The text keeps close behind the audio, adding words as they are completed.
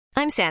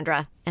I'm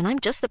Sandra, and I'm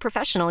just the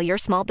professional your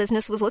small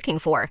business was looking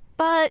for.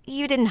 But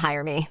you didn't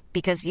hire me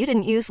because you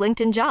didn't use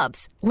LinkedIn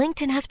Jobs.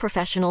 LinkedIn has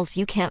professionals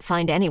you can't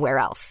find anywhere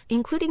else,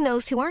 including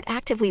those who aren't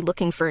actively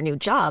looking for a new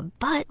job,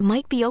 but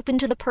might be open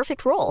to the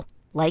perfect role,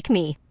 like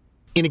me.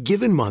 In a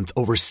given month,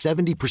 over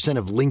 70%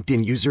 of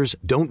LinkedIn users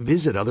don't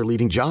visit other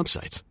leading job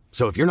sites.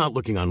 So if you're not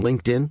looking on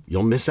LinkedIn,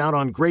 you'll miss out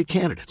on great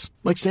candidates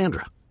like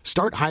Sandra.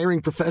 Start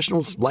hiring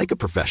professionals like a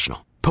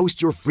professional.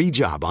 Post your free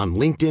job on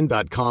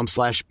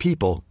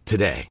linkedin.com/people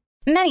today.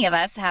 Many of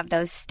us have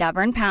those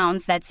stubborn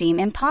pounds that seem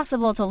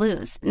impossible to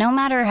lose, no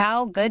matter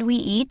how good we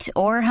eat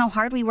or how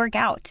hard we work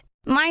out.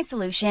 My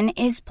solution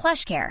is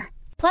PlushCare.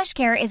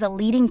 PlushCare is a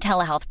leading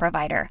telehealth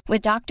provider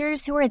with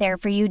doctors who are there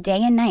for you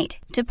day and night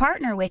to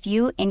partner with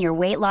you in your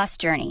weight loss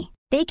journey.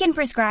 They can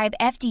prescribe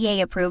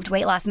FDA-approved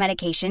weight loss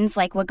medications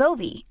like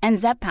Wegovy and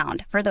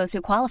Zepbound for those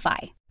who qualify.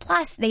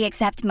 Plus, they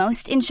accept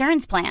most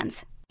insurance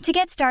plans. To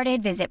get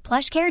started, visit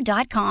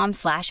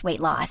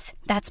plushcare.com/weightloss.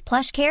 That's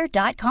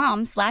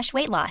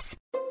plushcare.com/weightloss.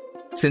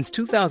 Since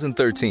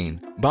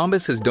 2013,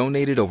 Bombas has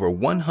donated over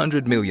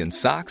 100 million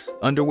socks,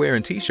 underwear,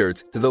 and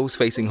T-shirts to those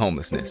facing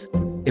homelessness.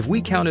 If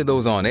we counted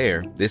those on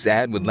air, this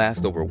ad would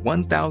last over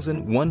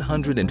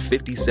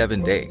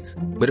 1,157 days.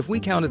 But if we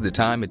counted the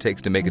time it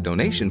takes to make a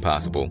donation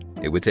possible,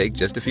 it would take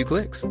just a few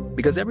clicks.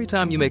 Because every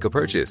time you make a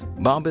purchase,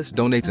 Bombas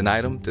donates an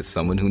item to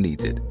someone who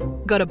needs it.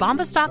 Go to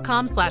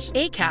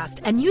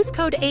bombas.com/ACAST and use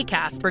code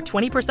ACAST for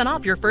 20%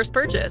 off your first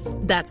purchase.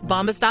 That's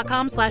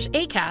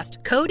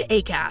bombas.com/ACAST, code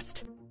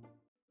ACAST.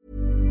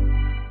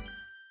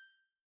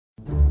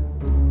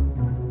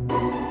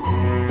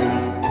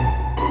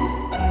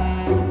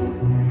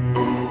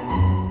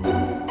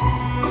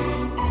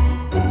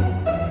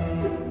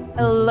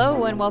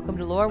 Hello and welcome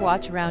to Lore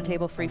Watch, a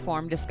roundtable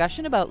freeform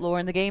discussion about lore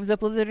in the games of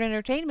Blizzard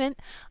Entertainment.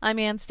 I'm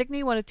Ann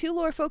Stickney, one of two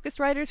lore-focused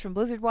writers from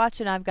Blizzard Watch,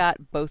 and I've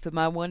got both of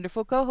my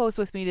wonderful co-hosts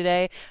with me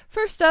today.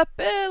 First up,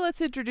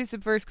 let's introduce him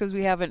first because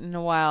we haven't in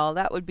a while.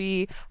 That would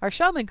be our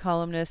shaman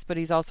columnist, but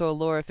he's also a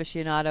lore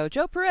aficionado,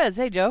 Joe Perez.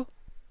 Hey, Joe.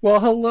 Well,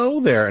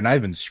 hello there, and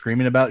I've been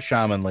screaming about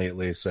shaman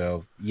lately,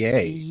 so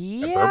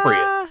yay.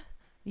 Appropriate.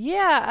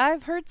 Yeah,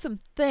 I've heard some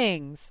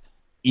things.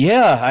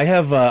 Yeah, I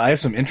have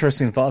some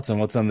interesting thoughts on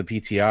what's on the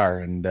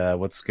PTR and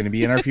what's going to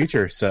be in our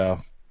future. So,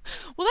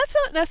 well, that's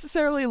not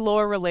necessarily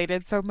lore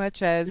related so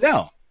much as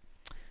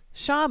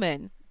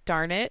shaman.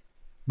 Darn it!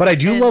 But I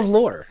do love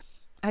lore.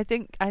 I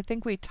think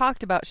we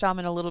talked about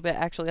shaman a little bit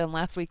actually on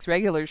last week's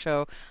regular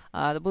show,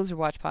 the Blizzard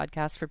Watch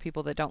podcast, for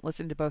people that don't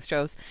listen to both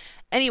shows.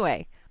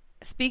 Anyway,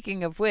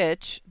 speaking of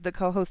which, the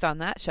co-host on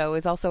that show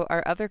is also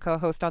our other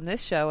co-host on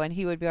this show, and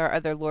he would be our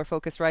other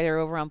lore-focused writer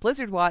over on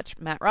Blizzard Watch,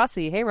 Matt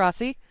Rossi. Hey,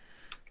 Rossi.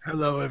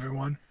 Hello,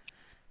 everyone.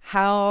 It's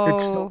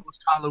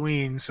almost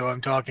Halloween, so I'm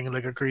talking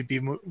like a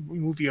creepy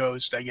movie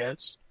host, I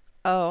guess.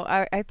 Oh,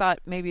 I thought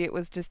maybe it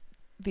was just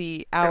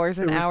the hours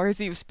and hours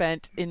you've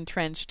spent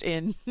entrenched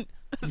in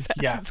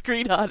Assassin's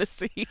Creed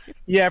Odyssey.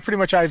 Yeah, pretty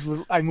much. I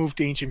moved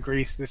to ancient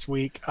Greece this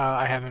week.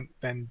 I haven't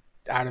been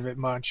out of it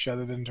much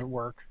other than to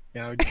work.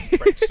 You know,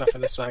 write stuff for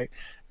the site,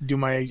 do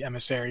my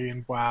emissary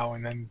and WoW,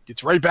 and then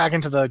it's right back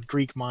into the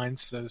Greek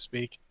mines, so to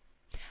speak.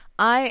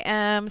 I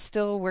am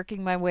still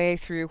working my way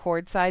through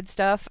Horde side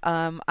stuff.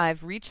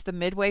 I've reached the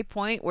midway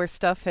point where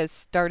stuff has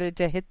started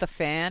to hit the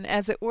fan,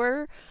 as it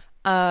were.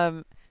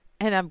 And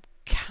I'm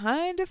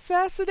kind of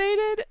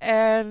fascinated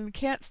and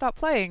can't stop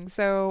playing.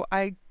 So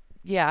I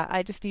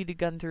just need to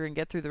gun through and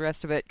get through the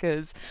rest of it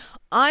because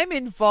I'm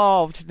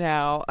involved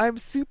now. I'm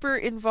super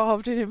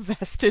involved and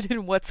invested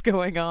in what's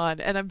going on,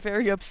 and I'm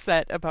very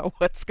upset about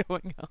what's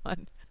going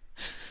on.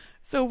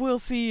 So we'll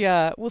see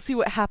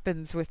what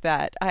happens with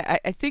that.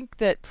 I think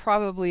that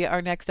probably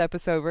our next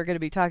episode we're going to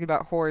be talking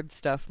about Horde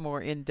stuff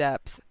more in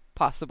depth,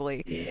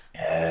 possibly.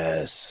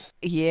 Yes.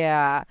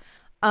 Yeah.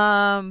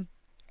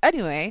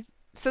 Anyway,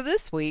 so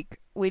this week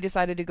we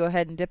decided to go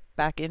ahead and dip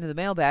back into the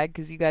mailbag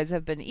because you guys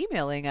have been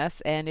emailing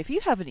us, and if you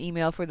have an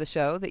email for the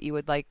show that you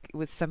would like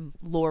with some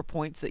lore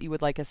points that you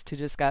would like us to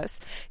discuss,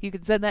 you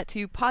can send that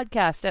to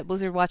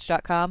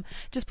podcast@blizzardwatch.com.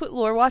 Just put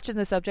Lore Watch in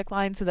the subject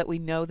line so that we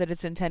know that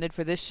it's intended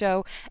for this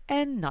show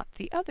and not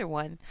the other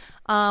one.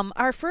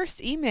 Our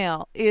first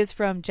email is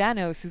from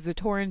Janos, who's a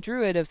Tauren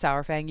Druid of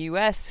Sourfang,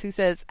 US, who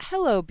says,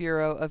 "Hello,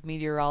 Bureau of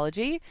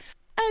Meteorology.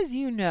 As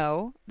you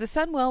know, the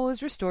Sunwell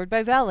was restored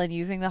by Velen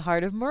using the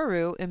Heart of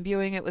Muru,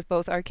 imbuing it with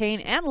both arcane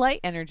and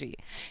light energy.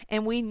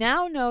 And we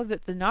now know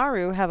that the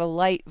Naru have a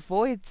light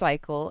void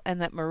cycle,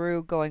 and that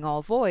Muru going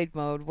all void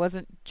mode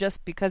wasn't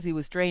just because he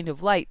was drained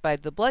of light by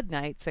the Blood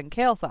Knights and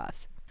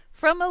Kael'thas.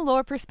 From a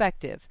lore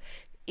perspective,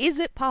 is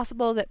it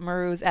possible that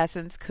Muru's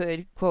essence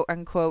could,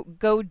 quote-unquote,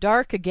 go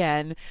dark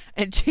again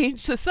and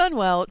change the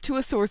Sunwell to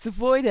a source of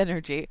void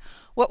energy?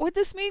 What would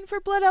this mean for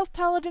Blood Elf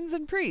paladins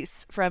and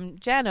priests?" From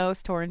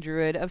Janos, Tauren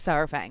Druid of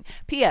Sourfang.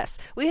 P.S.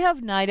 We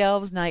have Night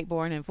Elves,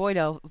 Nightborn, and Void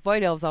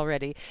Elves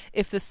already.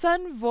 If the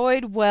Sun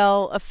Void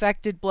Well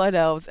affected Blood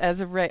Elves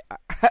as a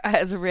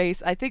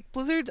race, I think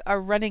Blizzards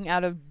are running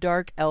out of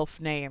Dark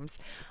Elf names.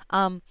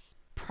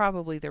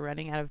 probably they're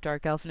running out of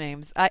dark elf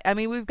names. I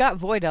mean, we've got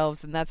void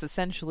elves, and that's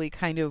essentially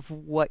kind of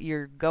what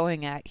you're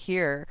going at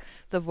here.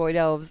 The void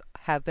elves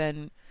have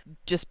been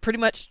just pretty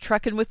much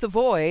trucking with the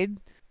void.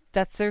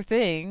 That's their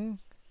thing.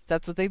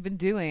 That's what they've been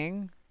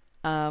doing,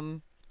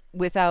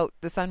 without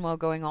the Sunwell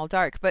going all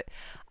dark. But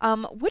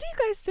what do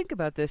you guys think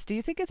about this? Do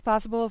you think it's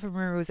possible for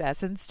Muru's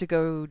essence to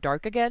go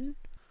dark again?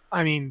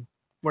 I mean,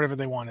 whatever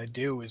they want to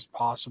do is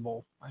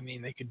possible. I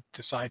mean, they could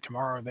decide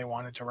tomorrow they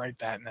wanted to write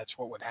that, and that's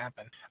what would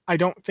happen. I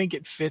don't think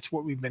it fits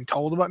what we've been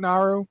told about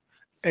Naru.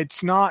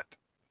 It's not.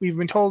 We've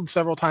been told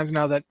several times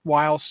now that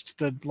whilst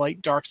the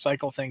light-dark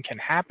cycle thing can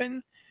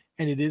happen,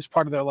 and it is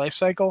part of their life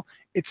cycle,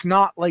 it's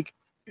not like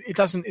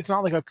it's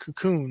not like a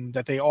cocoon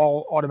that they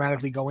all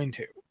automatically go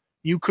into.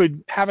 You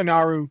could have a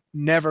Naru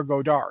never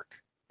go dark.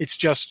 It's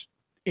just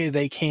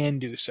they can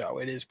do so.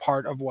 It is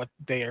part of what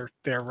their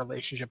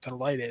relationship to the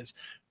light is.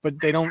 But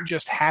they don't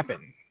just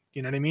happen.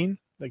 You know what I mean?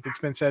 Like it's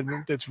been said,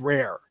 it's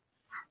rare.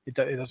 It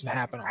doesn't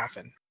happen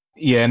often.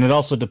 Yeah, and it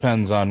also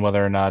depends on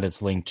whether or not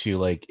it's linked to,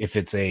 like, if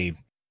it's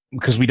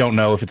because we don't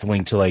know if it's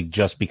linked to, like,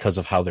 just because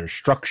of how they're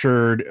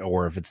structured,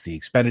 or if it's the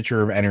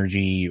expenditure of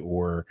energy,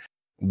 or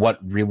what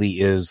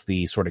really is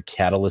the sort of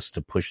catalyst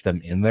to push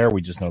them in there.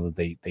 We just know that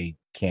they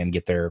can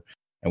get there,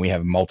 and we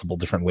have multiple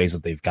different ways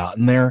that they've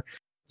gotten there.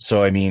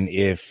 So, I mean,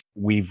 if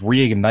we've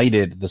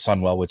reignited the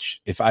Sunwell, which,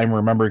 if I'm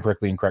remembering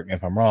correctly, and correct me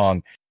if I'm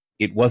wrong,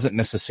 it wasn't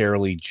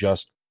necessarily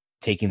just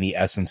taking the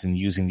essence and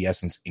using the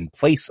essence in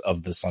place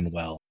of the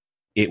Sunwell.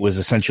 It was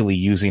essentially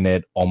using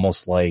it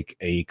almost like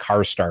a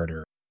car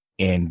starter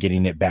and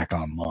getting it back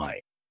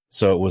online.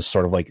 So it was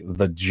sort of like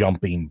the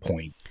jumping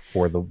point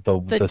for the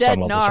dead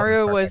Sunwell.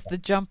 Naru was the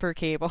jumper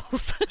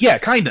cables. Yeah,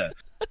 kind of.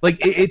 Like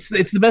it's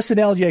the best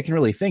analogy I can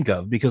really think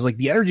of, because like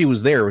the energy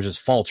was there, it was just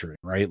faltering,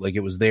 right? Like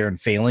it was there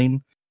and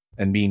failing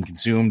and being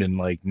consumed and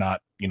like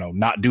not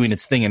doing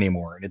its thing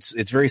anymore. And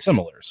it's very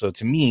similar. So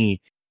to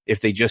me, if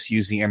they just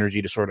use the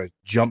energy to sort of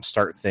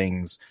jumpstart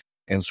things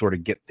and sort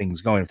of get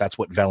things going, if that's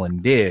what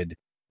Velen did,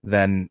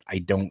 then I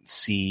don't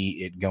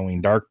see it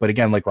going dark. But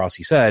again, like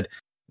Rossi said,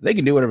 they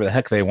can do whatever the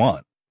heck they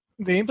want.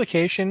 The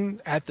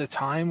implication at the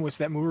time was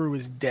that Muru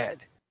was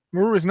dead.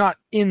 Muru was not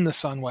in the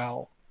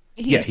Sunwell.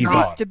 He's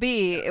supposed to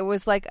be. It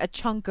was like a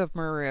chunk of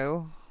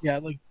Muru. Yeah,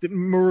 like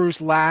Muru's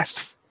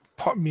last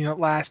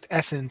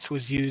essence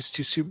was used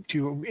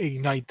to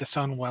ignite the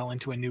Sunwell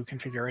into a new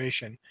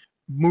configuration.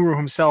 Muru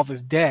himself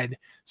is dead,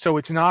 so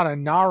it's not a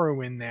Naru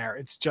in there.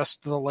 It's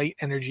just the light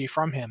energy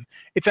from him.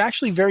 It's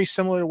actually very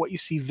similar to what you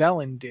see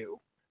Velen do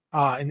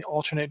in the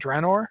alternate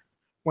Draenor,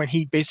 when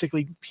he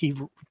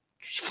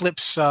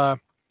flips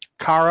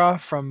Kara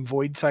from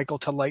void cycle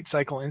to light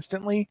cycle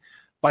instantly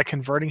by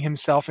converting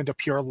himself into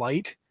pure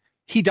light.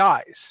 He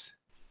dies.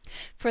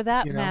 For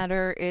that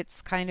matter,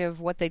 it's kind of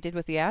what they did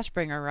with the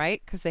Ashbringer,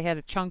 right? Because they had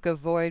a chunk of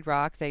void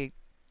rock, they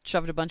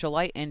shoved a bunch of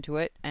light into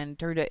it and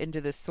turned it into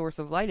this source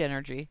of light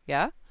energy.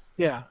 Yeah?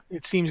 Yeah,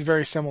 it seems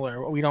very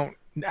similar. We don't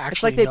actually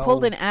It's like they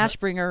pulled an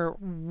Ashbringer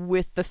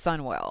with the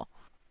Sunwell.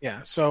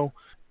 Yeah, so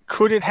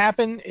could it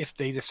happen? If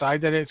they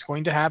decide that it's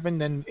going to happen,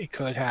 then it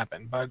could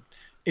happen. But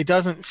it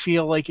doesn't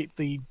feel like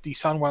the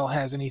Sunwell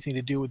has anything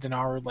to do with the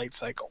Naru light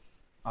cycle.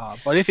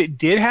 But if it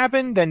did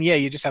happen, then yeah,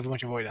 you just have a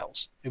bunch of void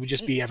elves. It would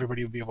just be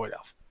everybody would be a void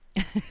elf.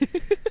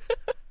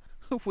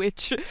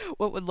 Which,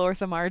 what would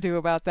Lorthamar do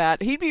about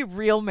that? He'd be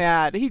real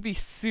mad. He'd be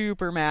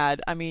super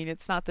mad. I mean,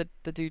 it's not that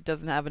the dude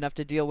doesn't have enough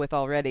to deal with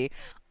already.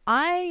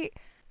 I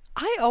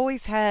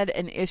always had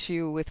an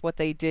issue with what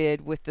they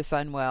did with the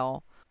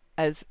Sunwell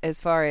as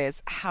far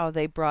as how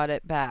they brought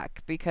it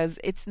back, because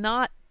it's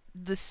not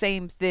the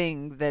same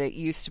thing that it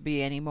used to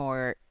be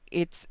anymore.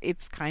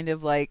 It's kind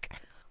of like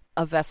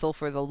a vessel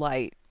for the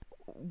light,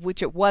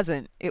 which it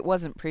wasn't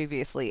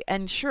previously.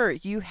 And sure,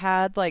 you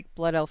had like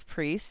blood elf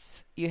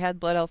priests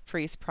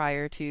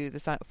prior to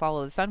the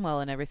fall of the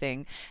Sunwell and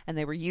everything, and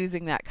they were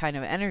using that kind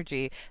of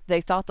energy.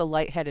 They thought the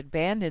light had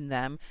abandoned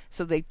them,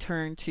 so they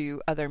turned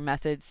to other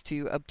methods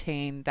to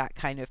obtain that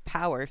kind of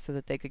power so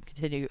that they could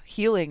continue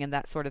healing and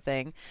that sort of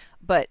thing.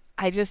 But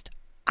I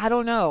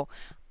don't know.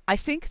 I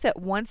think that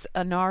once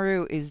a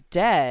Naru is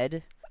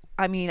dead,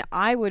 I mean,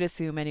 I would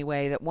assume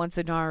anyway that once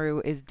a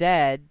Naru is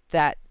dead,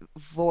 that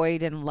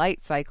void and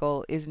light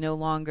cycle is no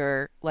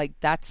longer, like,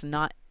 it's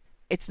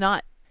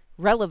not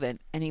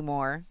relevant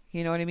anymore.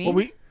 You know what I mean?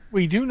 Well,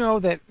 we do know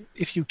that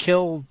if you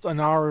kill a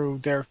Naru,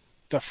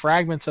 the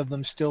fragments of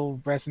them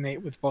still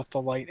resonate with both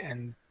the light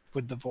and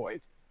with the void.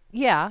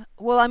 Yeah.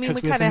 Well, I mean,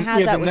 we kind of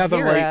had that with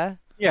Zira.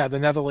 Yeah, the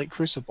Netherlight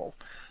Crucible.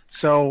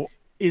 So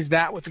is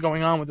that what's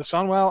going on with the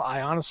Sunwell?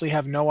 I honestly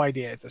have no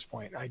idea at this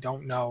point. I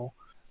don't know.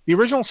 The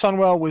original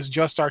Sunwell was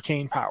just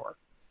arcane power.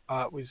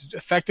 It was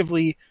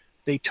effectively,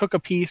 they took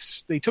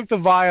the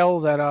vial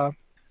that I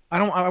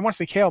want to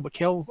say Kale, but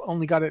Kale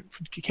only got it.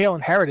 Kale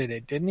inherited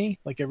it, didn't he?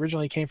 Like it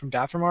originally came from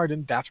Dathramar.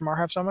 Didn't Dathramar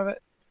have some of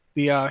it?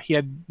 He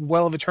had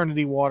Well of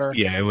Eternity water.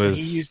 Yeah, it was.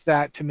 He used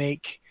that to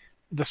make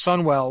the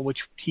Sunwell,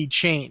 which he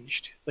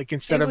changed. Like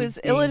instead of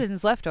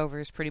Illidan's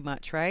leftovers, pretty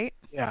much, right?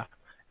 Yeah,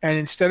 And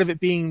instead of it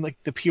being like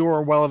the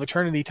pure well of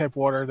eternity type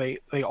water,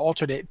 they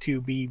altered it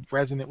to be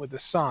resonant with the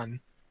sun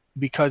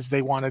because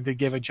they wanted to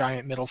give a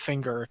giant middle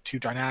finger to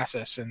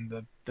Dionysus and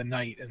the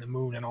night and the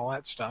moon and all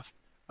that stuff.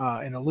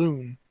 And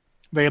Elune,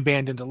 they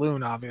abandoned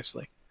Elune,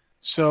 obviously.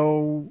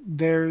 So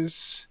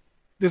there's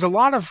a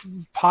lot of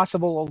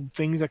possible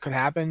things that could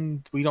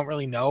happen. We don't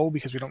really know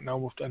because we don't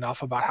know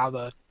enough about how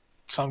the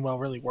Sunwell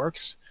really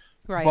works.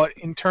 Right. But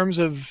in terms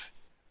of,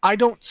 I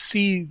don't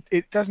see,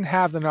 it doesn't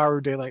have the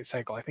Naru daylight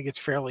cycle. I think it's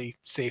fairly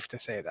safe to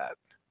say that.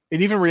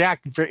 It even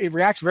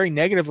reacts very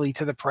negatively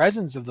to the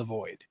presence of the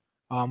void.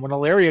 When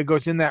Ilaria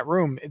goes in that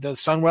room, the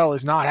Sunwell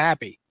is not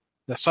happy.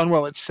 The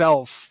Sunwell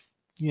itself,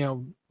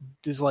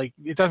 is like,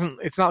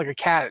 it's not like a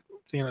cat,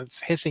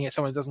 it's hissing at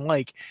someone it doesn't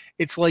like.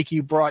 It's like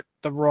you brought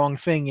the wrong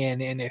thing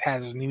in and it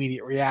has an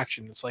immediate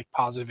reaction. It's like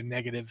positive and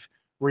negative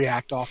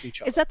react off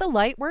each other. Is that the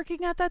light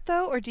working at that,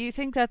 though? Or do you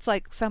think that's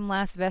like some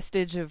last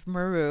vestige of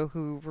Muru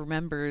who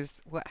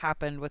remembers what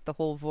happened with the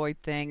whole void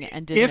thing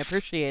and didn't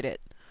appreciate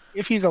it?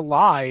 If he's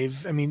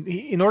alive, I mean,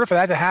 in order for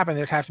that to happen,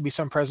 there'd have to be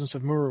some presence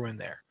of Muru in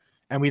there.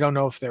 And we don't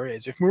know if there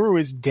is. If Muru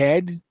is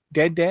dead,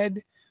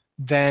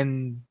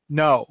 then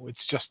no,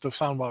 it's just the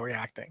Sunwell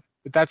reacting.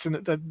 But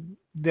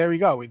there we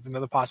go. It's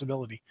another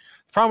possibility.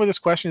 The problem with this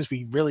question is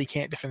we really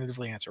can't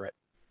definitively answer it.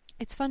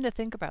 It's fun to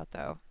think about,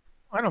 though.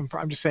 I'm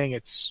just saying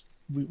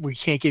we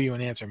can't give you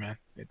an answer, man.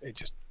 It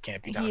just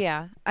can't be done.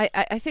 Yeah.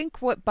 I think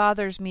what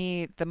bothers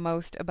me the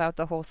most about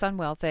the whole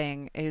Sunwell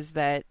thing is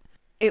that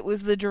it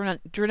was the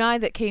Draenei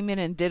that came in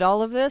and did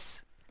all of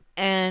this,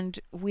 and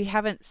we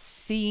haven't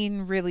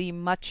seen really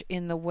much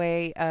in the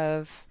way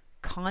of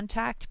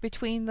contact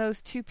between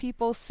those two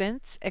people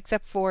since,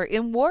 except for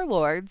in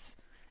Warlords.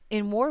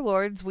 In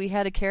Warlords, we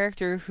had a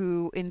character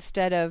who,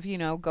 instead of,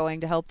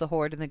 going to help the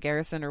Horde in the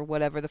garrison or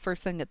whatever, the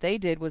first thing that they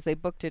did was they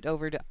booked it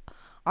over to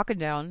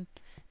Auchendown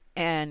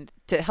and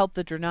to help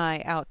the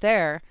Draenei out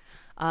there.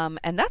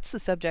 And that's the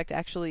subject,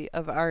 actually,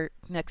 of our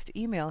next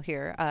email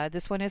here.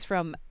 This one is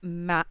from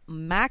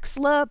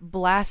Maxla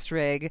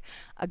Blastrig,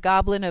 a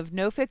goblin of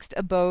no fixed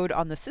abode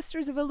on the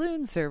Sisters of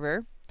Elune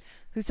server,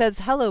 who says,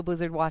 "Hello,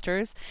 Blizzard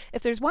Watchers.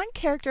 If there's one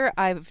character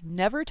I've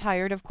never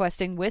tired of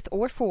questing with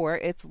or for,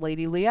 it's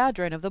Lady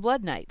Liadrin of the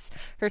Blood Knights.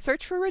 Her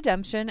search for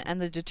redemption and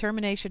the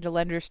determination to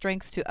lend her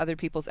strength to other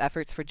people's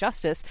efforts for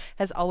justice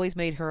has always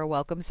made her a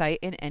welcome sight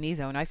in any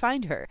zone I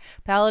find her.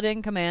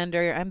 Paladin,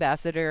 commander,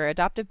 ambassador,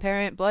 adoptive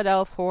parent, blood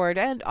elf, horde,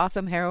 and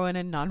awesome heroine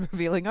in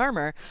non-revealing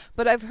armor.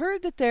 But I've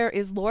heard that there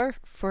is lore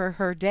for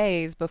her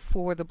days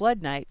before the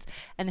Blood Knights,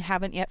 and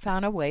haven't yet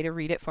found a way to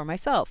read it for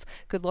myself.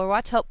 Could Lore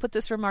Watch help put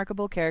this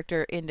remarkable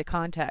character into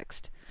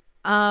context?"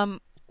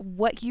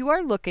 What you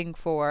are looking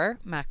for,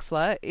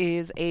 Maxla,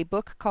 is a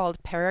book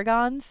called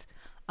Paragons.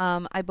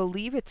 I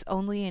believe it's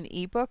only an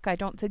ebook. I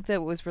don't think that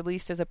it was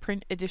released as a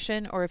print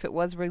edition, or if it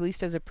was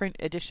released as a print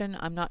edition,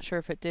 I'm not sure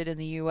if it did in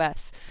the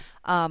US.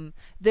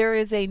 There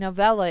is a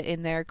novella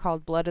in there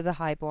called Blood of the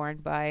Highborn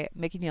by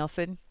Mickey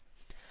Nielsen,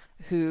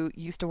 who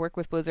used to work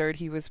with Blizzard.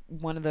 He was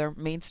one of the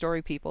main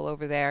story people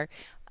over there,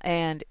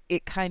 and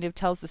it kind of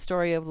tells the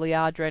story of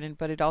Liadrin,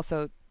 but it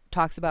also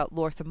talks about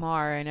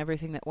Lorthamar and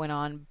everything that went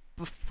on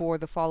before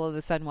the fall of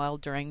the Sunwell,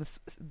 during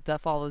the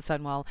fall of the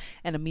Sunwell,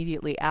 and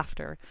immediately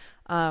after.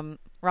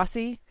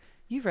 Rossi,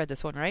 you've read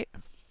this one, right?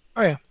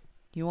 Oh, yeah.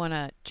 You want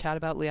to chat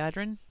about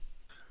Liadrin?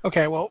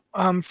 Okay, well,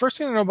 first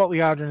thing to know about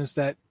Liadrin is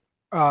that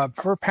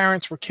her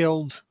parents were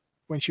killed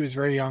when she was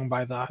very young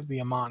by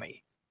the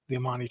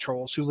Amani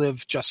trolls, who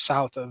live just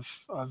south of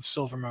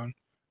Silvermoon.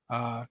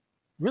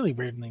 Really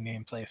weirdly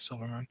named place,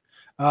 Silvermoon.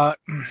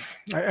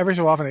 Every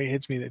so often it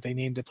hits me that they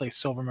named the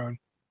place Silvermoon,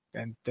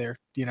 and they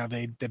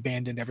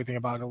abandoned everything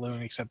about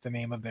Elune except the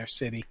name of their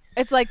city.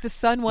 It's like the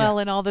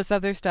Sunwell and all this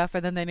other stuff,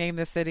 and then they named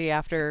the city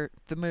after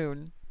the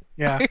moon.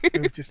 Yeah,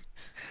 it was just.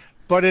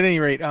 But at any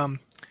rate,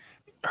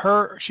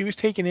 she was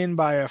taken in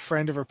by a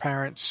friend of her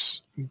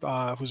parents,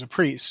 who's a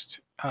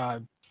priest.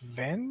 I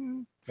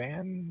can't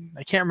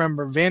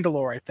remember.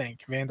 Vandalore, I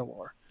think.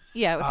 Vandalore.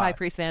 Yeah, it was High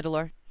Priest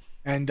Vandalore.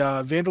 And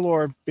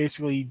Vandalore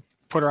basically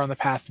put her on the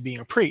path to being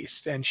a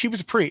priest, and she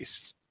was a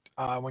priest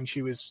when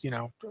she was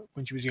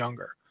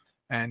younger,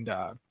 and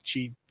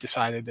she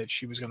decided that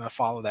she was going to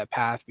follow that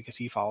path because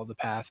he followed the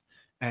path,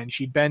 and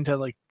she'd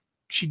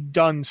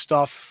done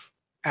stuff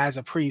as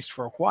a priest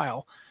for a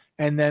while,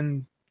 and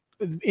then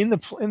in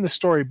the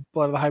story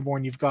Blood of the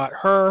Highborn, you've got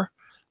her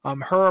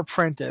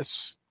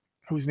apprentice,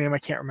 whose name I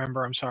can't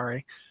remember. I'm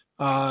sorry,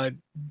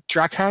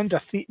 Darkhan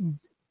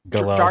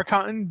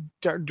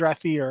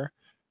Drathier,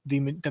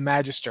 the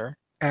Magister,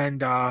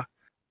 and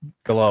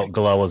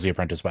Galal was the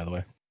apprentice, by the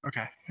way.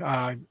 Okay.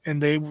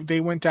 And they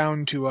went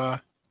down to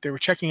they were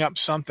checking up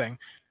something.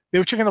 They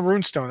were checking the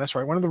runestone. That's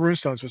right. One of the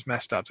runestones was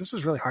messed up. This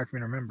is really hard for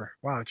me to remember.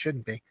 Wow, it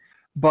shouldn't be.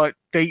 But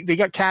they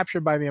got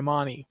captured by the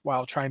Amani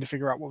while trying to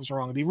figure out what was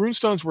wrong. The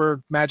runestones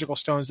were magical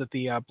stones that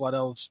the Blood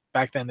Elves,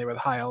 back then they were the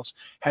High Elves,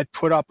 had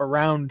put up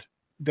around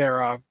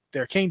their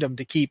kingdom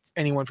to keep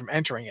anyone from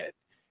entering it.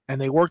 And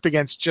they worked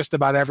against just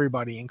about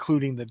everybody,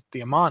 including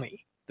the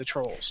Amani, the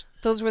trolls.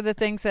 Those were the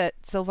things that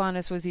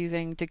Sylvanas was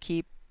using to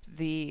keep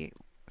the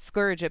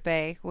Scourge at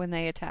bay when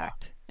they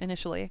attacked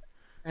initially.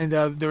 And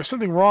there was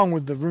something wrong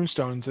with the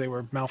runestones. They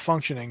were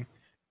malfunctioning.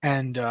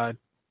 And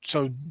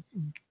so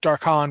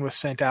Darkhan was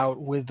sent out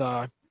with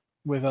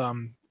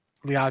Liadrin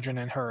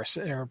and her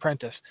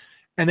apprentice.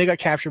 And they got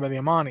captured by the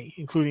Amani,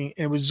 including,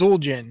 it was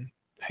Zul'jin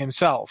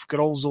himself, good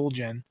old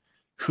Zul'jin,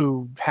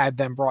 who had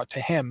them brought to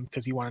him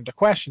because he wanted to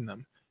question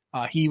them.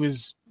 He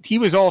was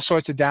all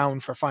sorts of down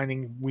for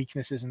finding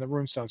weaknesses in the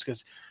runestones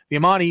because the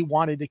Amani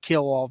wanted to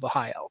kill all the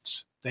High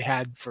Elves. They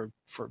had for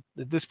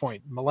at this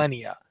point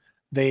millennia.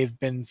 They've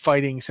been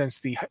fighting since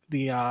the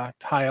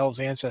High Elves'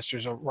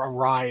 ancestors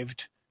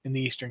arrived in the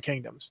Eastern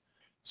Kingdoms.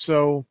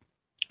 So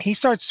he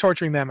starts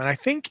torturing them, and I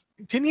think,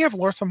 didn't he have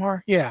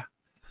Lorthamar? Yeah,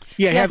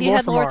 he had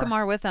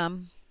Lorthamar with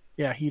him.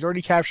 Yeah, he'd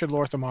already captured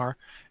Lorthamar,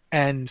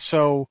 and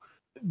so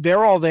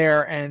they're all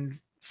there, and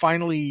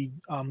finally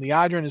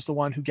Liadrin is the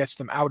one who gets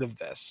them out of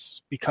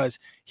this because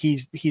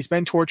he's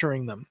been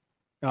torturing them,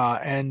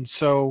 and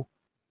so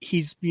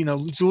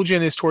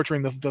Zul'jin is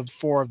torturing the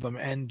four of them,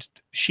 and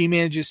she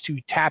manages to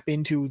tap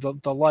into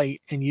the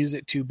light and use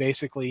it to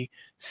basically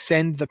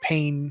send the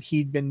pain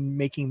he'd been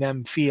making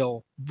them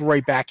feel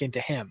right back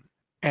into him.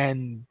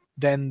 And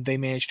then they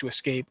managed to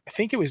escape. I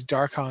think it was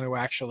Darkhan who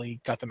actually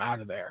got them out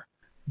of there.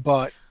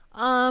 But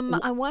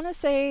I want to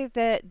say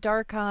that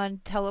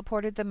Darkhan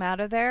teleported them out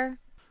of there,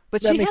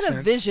 but she had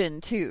a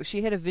vision too.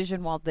 She had a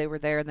vision while they were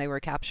there and they were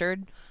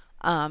captured.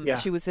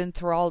 She was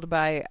enthralled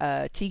by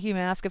a tiki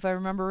mask, if I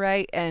remember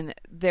right, and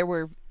there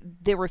were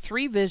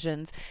 3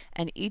 visions,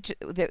 and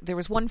there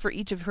was one for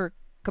each of her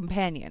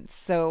companions.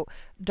 So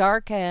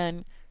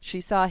Darkhan,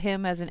 she saw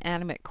him as an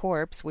animate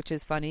corpse, which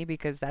is funny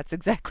because that's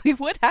exactly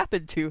what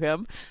happened to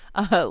him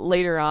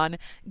later on.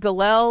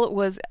 Galel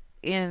was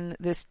in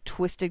this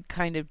twisted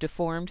kind of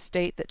deformed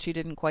state that she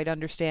didn't quite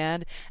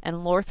understand, and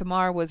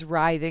Lorthamar was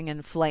writhing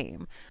in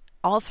flame.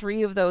 All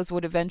 3 of those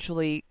would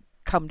eventually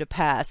come to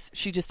pass.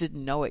 She just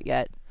didn't know it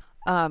yet.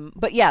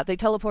 But yeah, they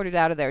teleported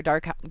out of there.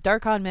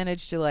 Darkhan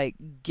managed to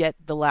get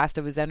the last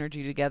of his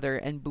energy together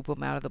and boop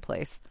him out of the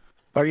place.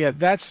 But yeah,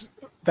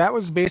 that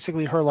was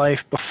basically her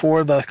life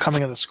before the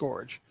coming of the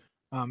Scourge.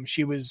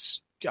 She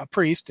was a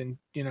priest, and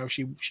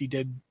she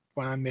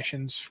went on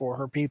missions for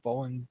her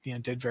people, and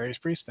did various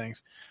priest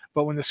things.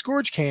 But when the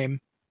Scourge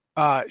came,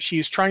 she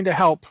was trying to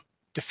help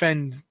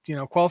defend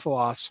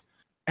Quel'Thalas,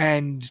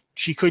 and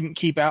she couldn't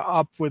keep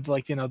up with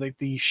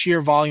the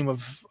sheer volume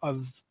of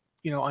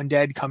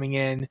undead coming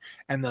in,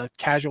 and the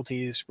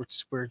casualties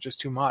were just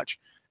too much.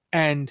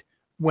 And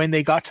when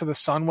they got to the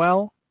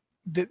Sunwell,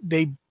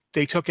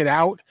 they took it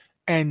out,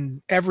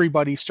 and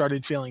everybody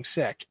started feeling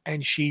sick,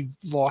 and she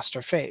lost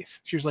her faith.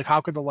 She was like,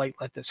 how could the light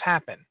let this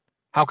happen?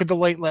 How could the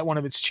light let one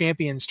of its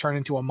champions turn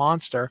into a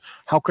monster?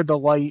 How could the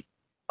light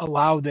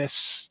allow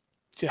this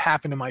to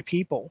happen to my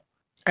people?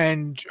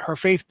 And her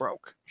faith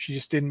broke. She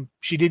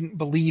didn't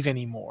believe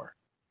anymore.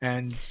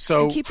 And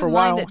so keep for in a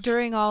while, mind that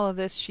during all of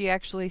this, she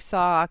actually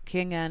saw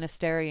King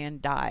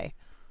Anasterion die.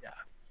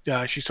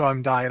 Yeah, she saw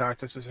him die at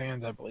Arthas's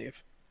hands, I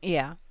believe.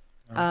 Yeah.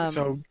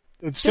 So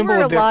it's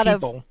symbol of their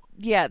people.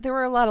 There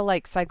were a lot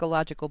of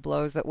psychological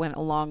blows that went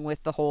along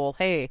with the whole,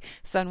 hey,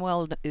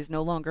 Sunwell is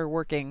no longer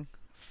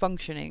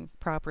functioning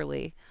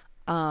properly.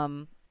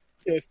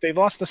 They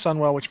lost the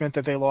Sunwell, which meant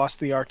that they lost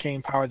the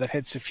arcane power that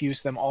had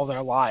suffused them all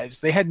their lives.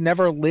 They had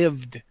never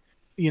lived,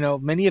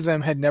 many of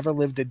them had never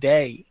lived a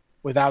day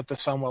without the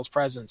Sunwell's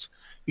presence,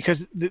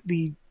 because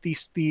the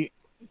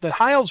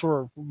High Elves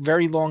were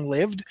very long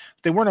lived.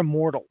 They weren't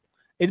immortal.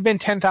 It had been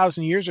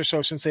 10,000 years or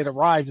so since they'd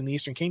arrived in the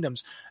Eastern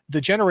Kingdoms. The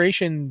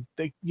generation,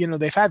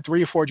 they've had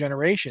 3 or 4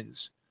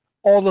 generations,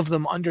 all of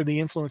them under the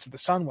influence of the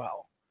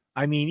Sunwell.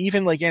 I mean,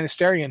 even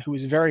Anasterion, who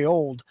is very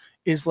old,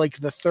 is the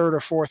 3rd or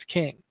 4th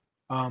king.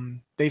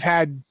 They've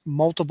had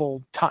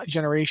multiple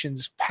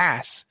generations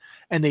pass,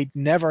 and they'd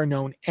never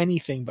known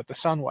anything but the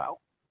Sunwell.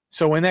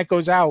 So when that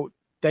goes out,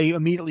 they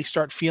immediately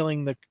start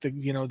feeling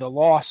the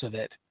loss of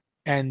it.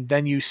 And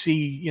then you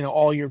see,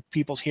 all your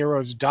people's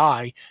heroes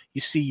die.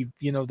 You see,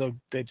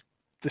 the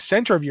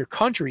center of your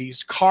country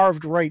is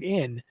carved right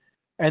in,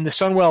 and the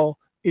Sunwell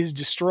is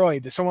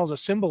destroyed. The Sunwell is a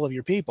symbol of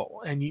your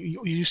people, and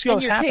you see all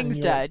this happen. And your king's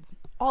dead.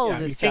 All of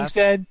this stuff. King's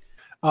dead.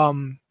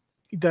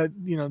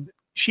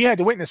 She had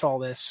to witness all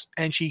this,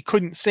 and she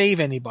couldn't save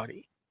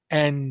anybody.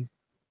 And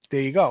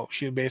there you go.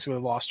 She basically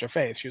lost her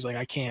faith. She was like,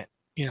 I can't.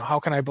 How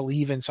can I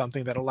believe in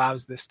something that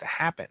allows this to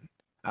happen?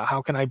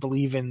 How can I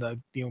believe in the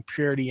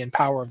purity and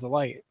power of the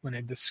light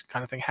when this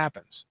kind of thing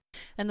happens?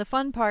 And the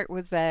fun part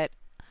was that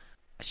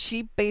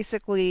she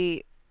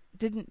basically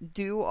didn't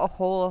do a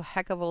whole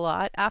heck of a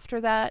lot after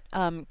that.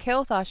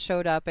 Kael'thas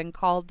showed up and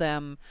called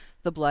them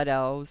the Blood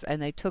Elves,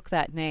 and they took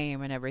that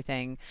name and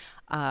everything.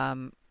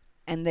 And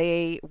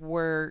they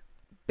were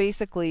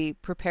basically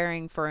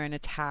preparing for an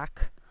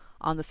attack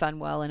on the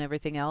Sunwell and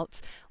everything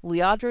else.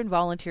 Liadrin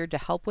volunteered to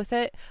help with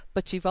it,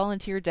 but she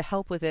volunteered to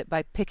help with it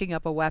by picking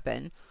up a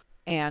weapon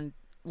and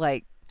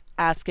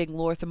asking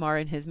Lorthamar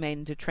and his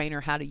men to train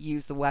her how to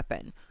use the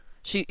weapon.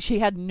 She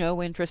had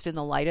no interest in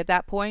the light at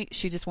that point.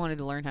 She just wanted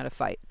to learn how to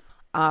fight.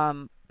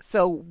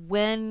 So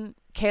when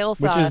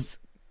Kael'thas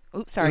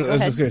Oops, sorry, go I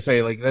was ahead. just gonna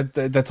say, like,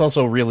 that's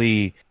also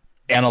really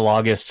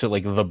analogous to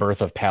like the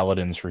birth of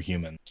paladins for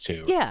humans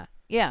too. Yeah.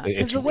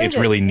 It's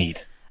really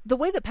neat. The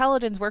way that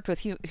paladins worked with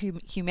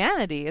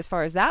humanity, as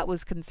far as that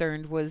was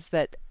concerned, was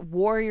that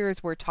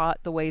warriors were taught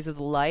the ways of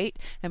the light,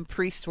 and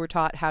priests were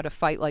taught how to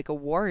fight like a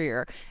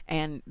warrior,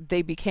 and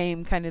they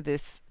became kind of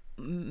this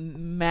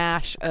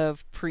mash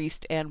of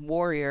priest and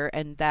warrior,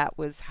 and that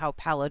was how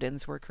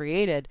paladins were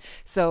created.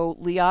 So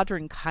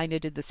Liadrin kind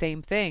of did the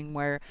same thing,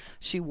 where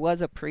she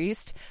was a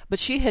priest, but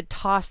she had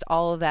tossed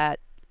all of that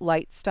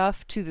light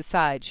stuff to the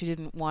side. She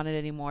didn't want it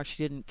anymore.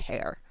 She didn't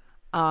care.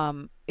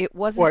 It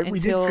wasn't until... We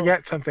did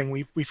forget something.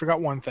 We forgot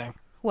one thing.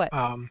 What?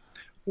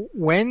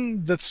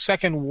 When the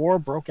second war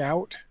broke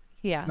out,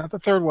 yeah, not the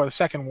third war, the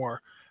second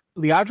war,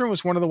 Liadrin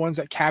was one of the ones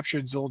that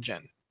captured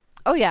Zul'jin.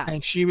 Oh yeah.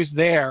 And she was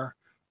there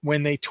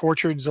when they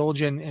tortured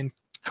Zul'jin and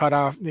cut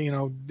off,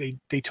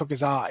 they took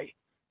his eye.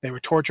 They were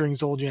torturing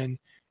Zul'jin,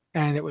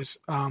 and it was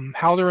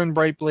Haldoran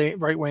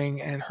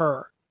Brightwing and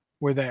her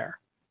were there.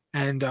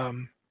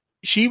 And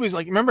she was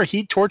like, remember,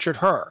 he tortured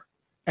her.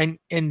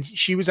 And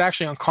she was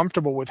actually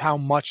uncomfortable with how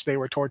much they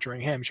were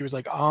torturing him. She was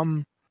like,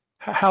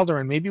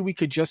 Haldoran, maybe we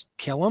could just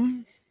kill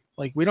him?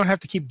 Like, we don't have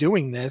to keep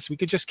doing this. We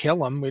could just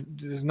kill him.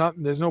 There's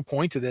no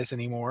point to this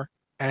anymore.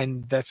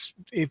 And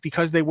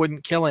because they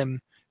wouldn't kill him,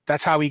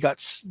 that's how he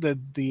got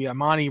the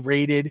Amani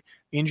raided,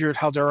 injured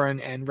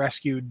Haldoran, and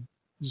rescued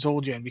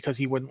Zul'jin, because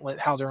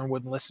Haldoran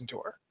wouldn't listen to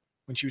her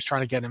when she was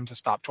trying to get him to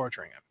stop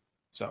torturing him.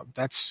 So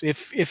that's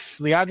if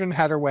Liadrin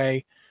had her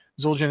way,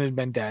 Zul'jin had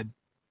been dead,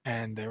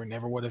 and there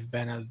never would have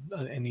been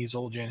any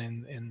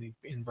Zul'jin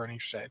in Burning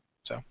Crusade.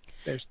 So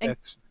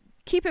that's.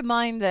 Keep in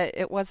mind that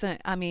it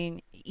wasn't, I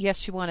mean, yes,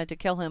 she wanted to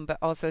kill him, but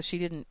also she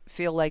didn't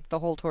feel like the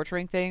whole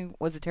torturing thing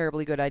was a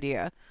terribly good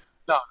idea.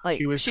 No,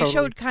 like she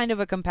showed kind of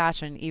a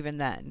compassion even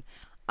then.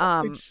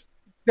 It's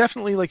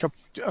definitely like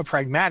a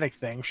pragmatic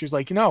thing. She's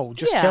like,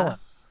 just kill him.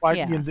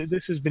 Why,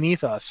 this is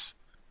beneath us.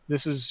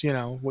 This is,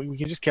 we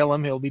can just kill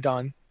him. He'll be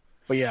done.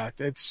 But yeah,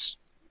 it's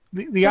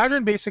the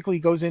Liadrin basically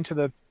goes into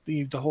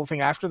the whole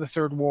thing after the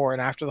Third War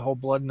and after the whole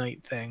Blood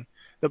Knight thing.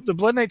 The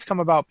Blood Knights come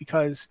about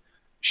because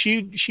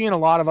she and a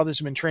lot of others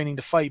have been training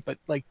to fight, but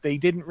like they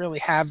didn't really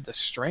have the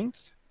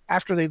strength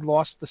after they'd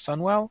lost the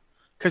Sunwell,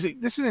 because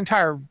this is an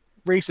entire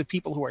race of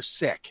people who are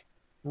sick,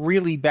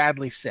 really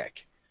badly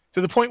sick,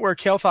 to the point where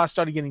Kael'thas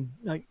started getting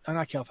not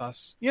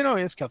Kael'thas,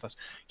 it's Kael'thas.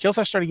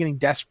 Kael'thas started getting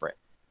desperate.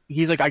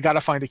 He's like, I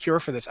gotta find a cure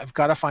for this. I've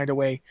gotta find a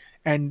way.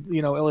 And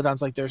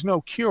Illidan's like, there's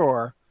no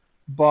cure,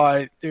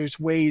 but there's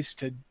ways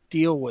to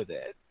deal with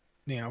it.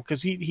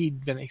 Because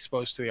he'd been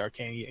exposed to the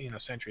arcane,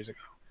 centuries ago.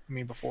 I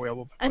mean, before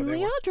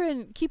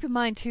Liadrin, keep in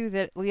mind too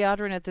that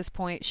Liadrin at this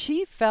point,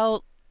 she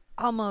felt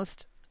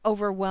almost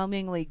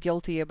overwhelmingly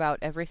guilty about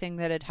everything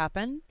that had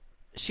happened.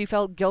 She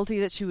felt guilty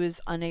that she was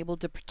unable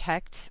to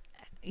protect,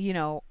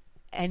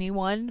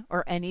 anyone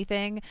or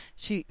anything.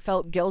 She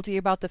felt guilty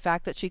about the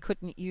fact that she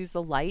couldn't use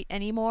the light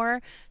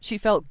anymore. She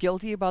felt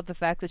guilty about the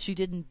fact that she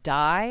didn't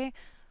die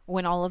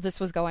when all of this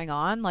was going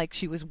on. Like,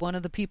 she was one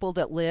of the people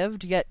that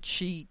lived, yet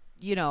she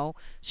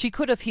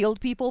could have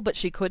healed people, but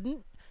she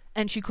couldn't.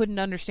 And she couldn't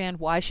understand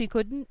why she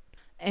couldn't.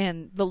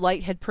 And the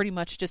light had pretty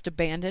much just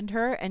abandoned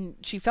her. And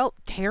she felt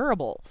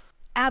terrible.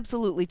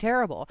 Absolutely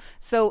terrible.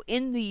 So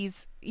in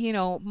these,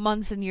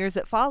 months and years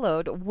that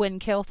followed, when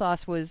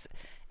Kael'thas was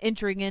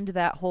entering into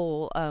that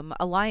whole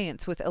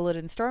alliance with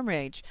Illidan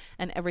Stormrage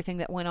and everything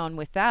that went on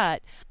with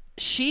that,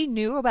 she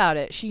knew about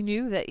it. She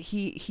knew that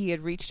he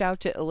had reached out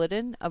to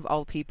Illidan, of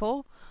all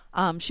people.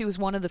 She was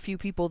one of the few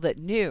people that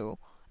knew,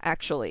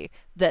 actually,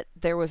 that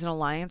there was an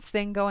alliance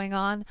thing going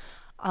on.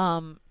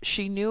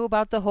 She knew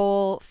about the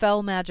whole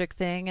fell magic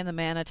thing and the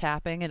mana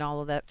tapping and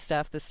all of that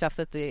stuff, the stuff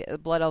that the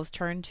Blood Elves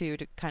turned to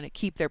kind of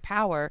keep their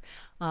power,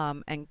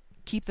 and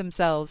keep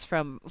themselves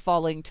from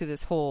falling to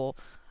this whole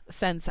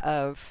sense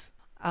of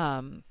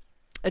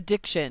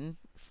addiction,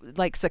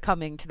 like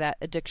succumbing to that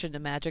addiction to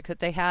magic that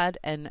they had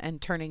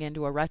and turning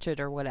into a wretched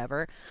or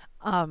whatever.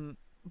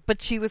 But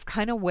she was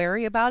kind of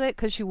wary about it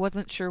because she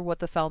wasn't sure what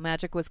the fell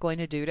magic was going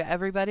to do to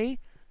everybody,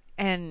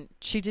 and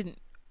she didn't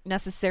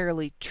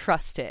necessarily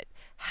trust it.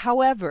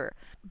 However,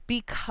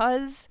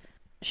 because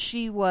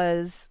she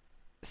was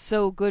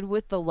so good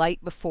with the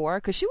light before,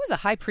 because she was a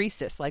high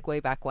priestess like way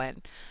back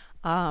when,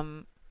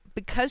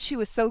 because she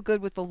was so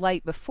good with the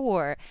light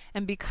before,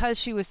 and because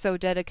she was so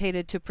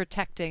dedicated to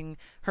protecting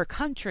her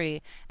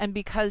country, and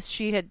because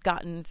she had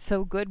gotten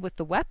so good with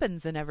the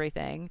weapons and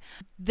everything,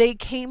 they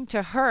came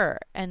to her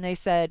and they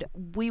said,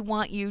 we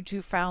want you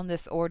to found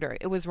this order.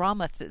 It was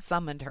Ramath that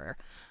summoned her.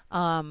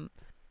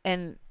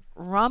 And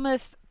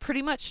Ramath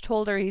pretty much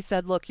told her, he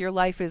said, look, your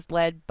life is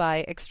led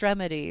by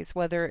extremities,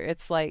 whether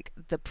it's like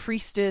the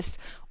priestess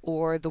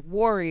or the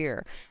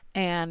warrior,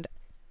 and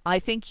I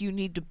think you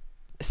need to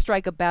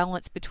strike a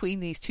balance between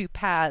these two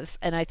paths,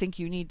 and I think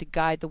you need to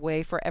guide the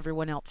way for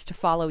everyone else to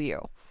follow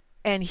you.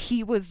 And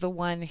he was the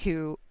one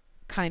who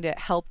kind of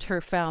helped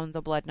her found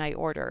the Blood Knight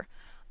Order.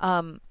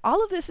 All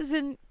of this is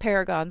in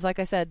Paragons. Like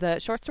I said, the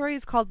short story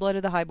is called Blood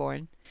of the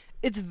Highborn.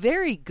 It's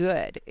very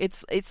good.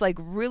 It's like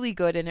really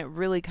good, and it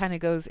really kind of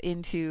goes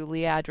into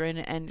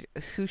Liadrin and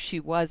who she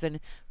was and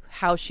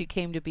how she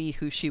came to be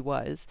who she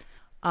was.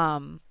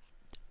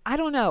 I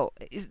don't know.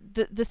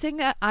 The thing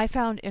that I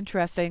found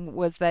interesting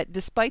was that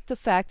despite the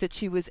fact that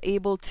she was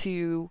able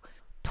to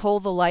pull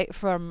the light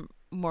from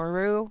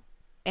Moru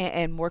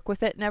and work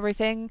with it and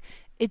everything,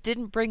 it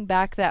didn't bring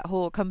back that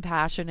whole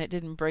compassion. It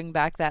didn't bring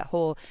back that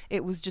whole,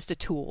 it was just a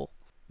tool.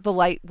 The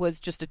light was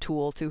just a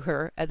tool to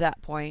her at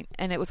that point,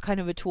 and it was kind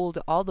of a tool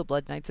to all the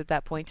Blood Knights at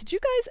that point. Did you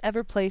guys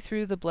ever play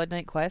through the Blood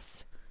Knight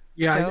quests?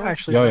 Yeah, Joe? I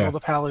actually leveled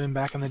the Paladin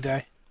back in the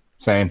day.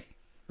 Same.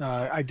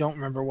 I don't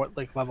remember what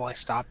level I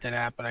stopped it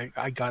at, but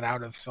I got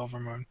out of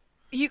Silvermoon.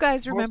 You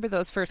guys remember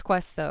those first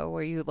quests, though,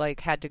 where you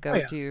had to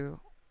go do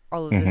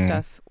all of this Mhm.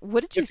 stuff?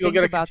 What did you think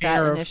about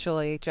that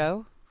initially,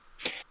 Joe?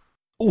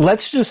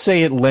 Let's just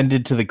say it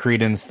lended to the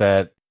credence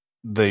that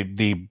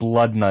the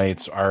Blood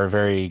Knights are a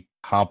very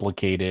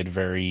complicated,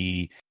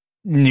 very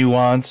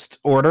nuanced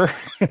order.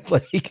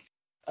 Like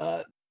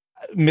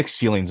mixed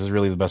feelings is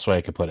really the best way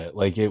I could put it.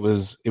 Like it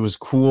was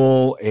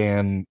cool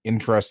and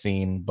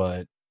interesting,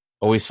 but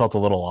always felt a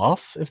little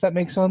off, if that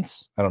makes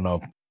sense. I don't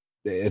know.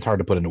 It's hard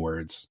to put into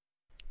words.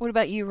 What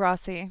about you,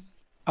 Rossi?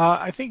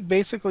 I think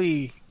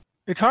basically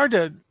it's hard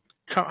to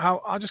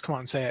I'll just come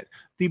out and say it.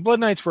 The Blood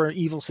Knights were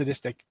evil,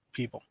 sadistic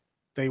people.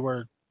 They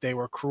were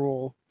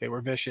cruel, they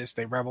were vicious,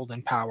 they reveled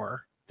in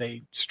power.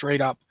 They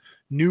straight up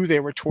knew they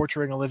were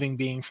torturing a living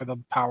being for the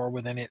power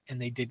within it,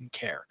 and they didn't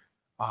care.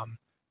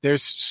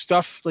 There's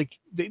stuff like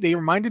they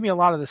reminded me a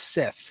lot of the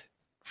Sith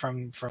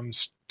from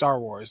Star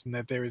Wars, and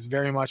that there is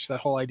very much that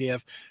whole idea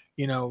of,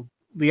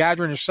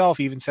 Liadrin herself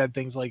even said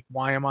things like,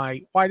 why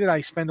did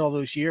I spend all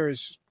those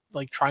years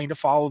like trying to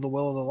follow the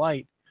will of the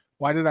light?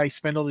 Why did I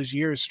spend all those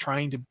years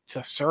trying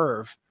to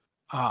serve?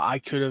 I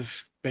could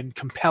have been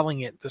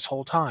compelling it this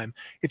whole time.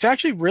 It's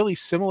actually really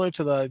similar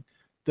to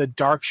the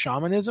dark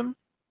shamanism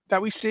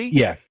that we see.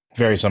 Yeah,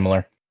 very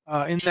similar.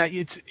 In that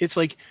it's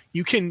like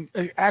you can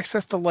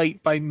access the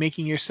light by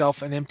making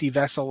yourself an empty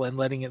vessel and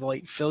letting the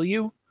light fill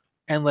you,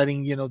 and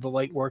letting the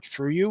light work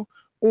through you,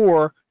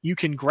 or you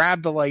can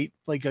grab the light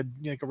like a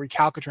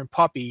recalcitrant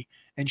puppy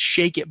and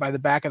shake it by the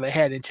back of the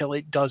head until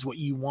it does what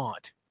you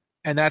want.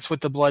 And that's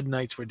what the Blood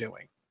Knights were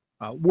doing.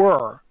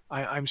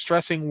 I'm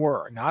stressing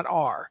were, not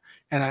are.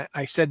 And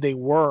I said they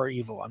were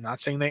evil. I'm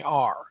not saying they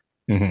are.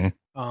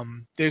 Mm-hmm.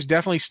 There's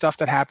definitely stuff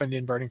that happened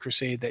in Burning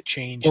Crusade that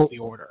changed the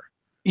order.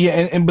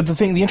 Yeah, but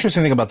the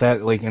interesting thing about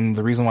that, like, and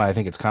the reason why I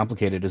think it's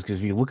complicated is because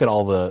if you look at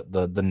all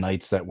the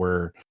knights that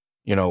were,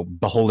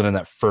 beholden in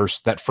that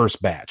first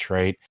batch,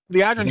 right?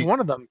 Liadrin's one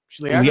of them.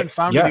 Liadrin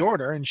founded the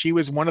order, and she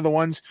was one of the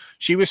ones.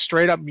 She was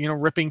straight up,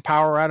 ripping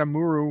power out of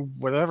Muru,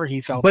 whatever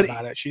he felt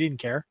about it. She didn't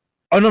care.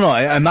 Oh no,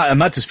 I'm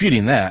not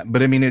disputing that,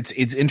 but I mean it's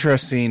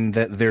interesting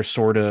that they're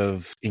sort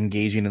of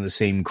engaging in the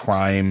same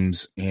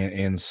crimes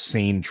and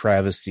same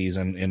travesties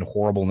and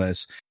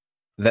horribleness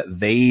that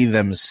they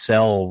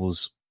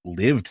themselves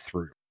lived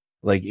through.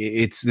 Like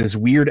it's this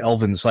weird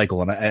elven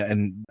cycle,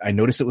 and I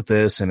noticed it with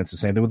this, and it's the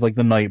same thing with like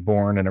the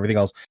Nightborn and everything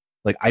else.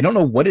 Like I don't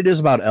know what it is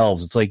about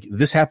elves. It's like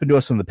this happened to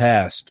us in the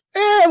past.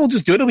 We'll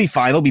just do it. It'll be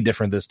fine. It'll be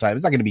different this time.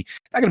 It's not gonna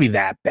be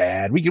that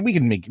bad. We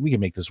can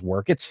make this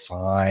work. It's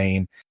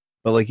fine.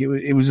 But like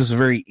it was just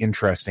very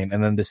interesting,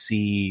 and then to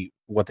see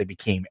what they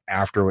became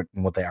after it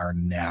and what they are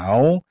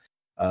now,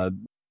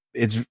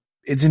 it's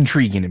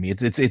intriguing to me.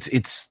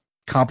 It's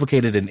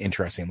complicated and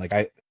interesting.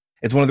 Like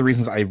it's one of the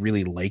reasons I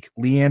really like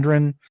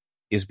Liadrin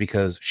is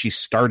because she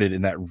started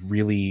in that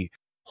really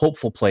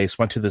hopeful place,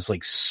 went to this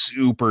like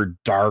super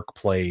dark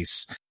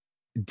place,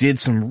 did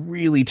some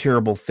really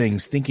terrible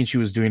things, thinking she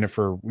was doing it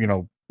for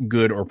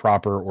good or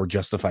proper or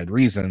justified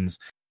reasons,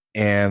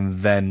 and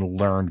then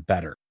learned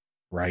better.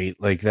 Right?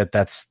 Like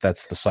that's the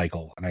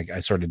cycle, and I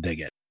sort of dig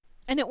it.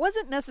 And it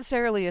wasn't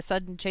necessarily a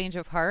sudden change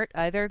of heart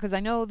either, because I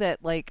know that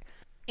like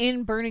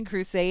in Burning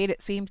Crusade,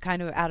 it seemed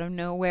kind of out of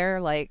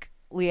nowhere. Like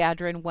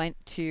Liadrin went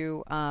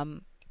to,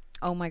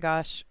 oh my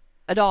gosh,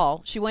 Adal.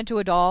 She went to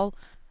Adal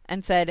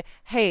and said,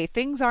 hey,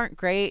 things aren't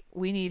great.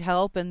 We need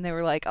help. And they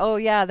were like, oh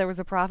yeah, there was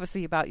a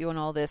prophecy about you and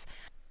all this.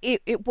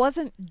 It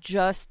wasn't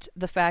just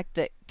the fact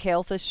that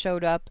Kael'thas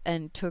showed up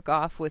and took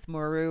off with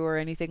Moru or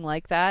anything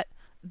like that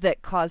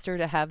caused her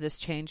to have this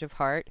change of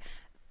heart.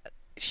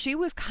 She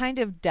was kind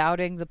of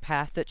doubting the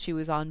path that she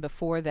was on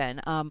before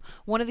then.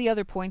 One of the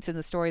other points in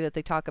the story that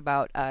they talk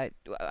about, I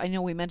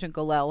know we mentioned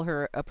Golel,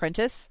 her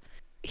apprentice.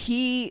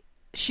 She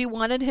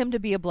wanted him to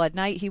be a Blood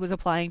Knight. He was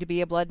applying to be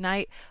a Blood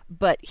Knight,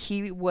 but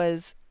he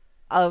was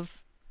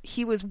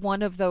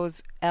one of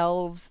those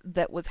elves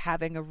that was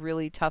having a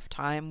really tough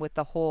time with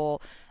the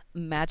whole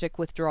magic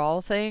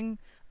withdrawal thing.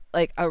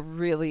 Like a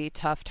really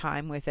tough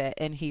time with it,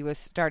 and he was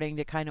starting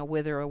to kind of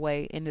wither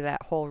away into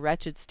that whole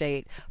wretched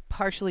state,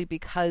 partially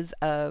because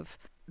of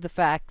the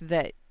fact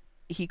that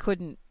he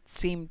couldn't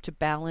seem to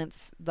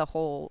balance the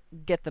whole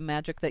get the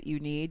magic that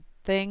you need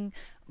thing,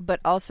 but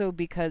also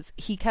because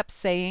he kept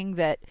saying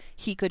that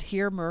he could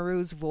hear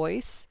Muru's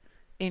voice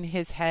in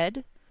his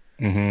head,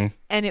 and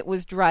it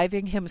was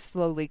driving him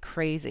slowly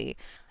crazy.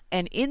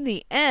 And in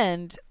the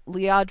end,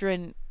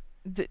 Liadrin,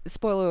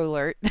 spoiler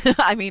alert,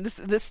 I mean,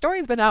 this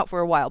story's been out for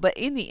a while, but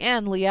in the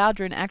end,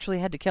 Liadrin actually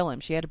had to kill him.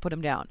 She had to put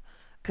him down.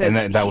 And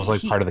that was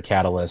like part of the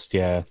catalyst,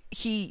 yeah.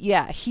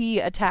 He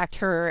attacked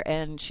her,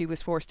 and she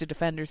was forced to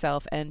defend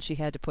herself, and she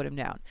had to put him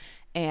down.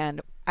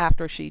 And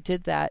after she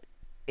did that,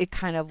 it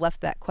kind of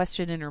left that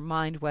question in her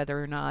mind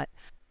whether or not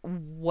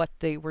what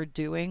they were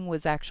doing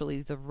was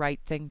actually the right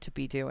thing to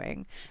be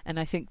doing. And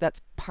I think that's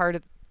part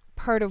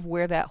of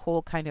where that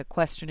whole kind of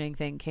questioning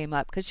thing came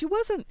up, because she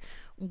wasn't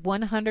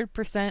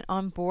 100%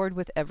 on board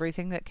with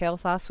everything that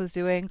Kael'thas was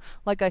doing.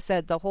 Like I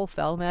said, the whole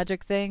fell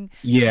magic thing.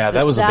 Yeah,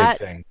 that was a big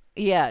thing.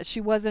 Yeah,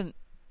 she wasn't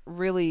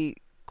really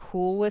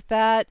cool with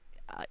that.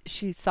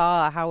 She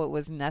saw how it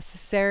was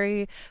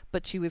necessary,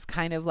 but she was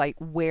kind of like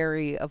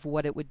wary of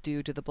what it would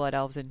do to the Blood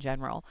Elves in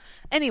general.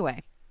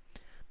 Anyway,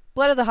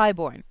 Blood of the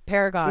Highborn,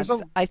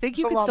 Paragons. I think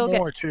you could still get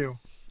more too.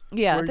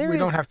 Yeah, we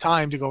don't have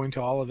time to go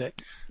into all of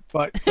it,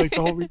 but like the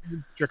whole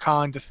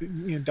Darkhan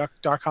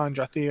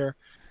Drathir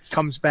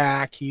comes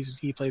back.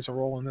 He plays a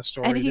role in the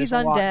story, and he's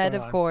undead,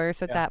 of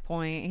course. At that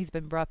point, he's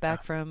been brought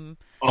back from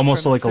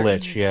almost like a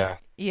lich.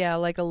 Yeah,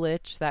 like a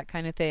lich, that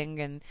kind of thing.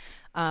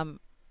 And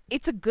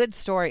it's a good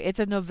story.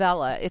 It's a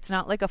novella. It's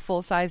not like a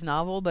full-size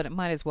novel, but it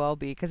might as well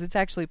be, because it's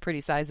actually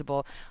pretty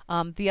sizable.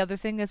 The other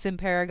thing that's in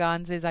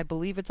Paragons is, I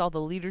believe it's all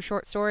the leader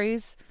short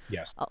stories.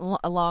 Yes.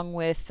 Along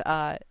with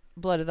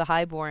Blood of the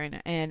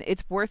Highborn, and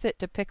it's worth it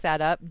to pick that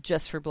up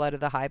just for Blood of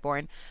the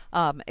Highborn.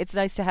 It's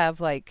nice to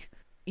have, like,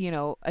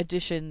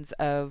 editions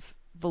of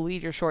the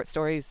leader short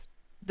stories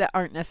that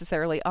aren't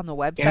necessarily on the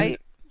website.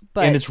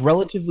 And it's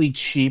relatively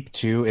cheap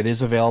too. It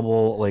is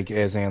available, like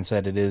as Anne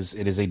said, it is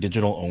a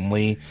digital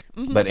only,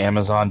 but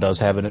Amazon does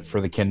have it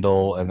for the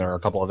Kindle, and there are a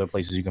couple other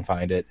places you can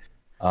find it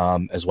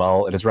as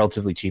well. And it's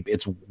relatively cheap.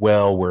 It's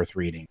well worth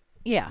reading.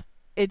 Yeah.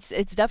 It's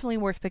definitely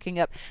worth picking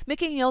up.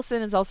 Mickey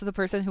Nielsen is also the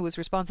person who was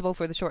responsible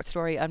for the short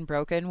story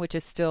Unbroken, which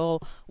is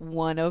still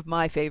one of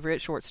my favorite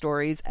short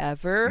stories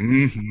ever.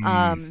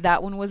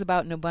 That one was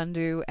about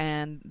Nobundu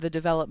and the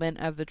development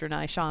of the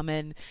Draenei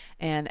shaman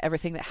and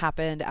everything that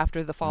happened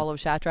after the fall of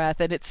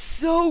Shatrath, and it's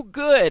so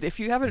good. If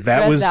you haven't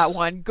read that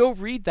one, go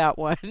read that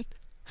one.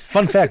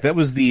 Fun fact, that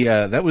was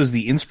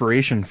the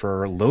inspiration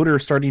for Loader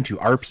starting to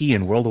RP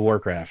in World of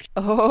Warcraft.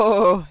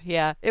 Oh,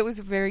 yeah. It was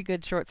a very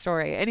good short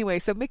story. Anyway,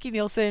 so Mickey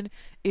Nielsen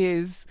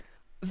is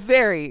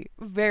very,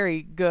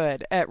 very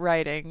good at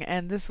writing,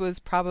 and this was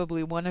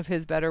probably one of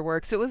his better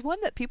works. It was one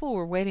that people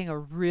were waiting a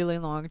really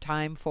long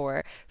time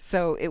for,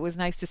 so it was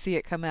nice to see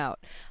it come out.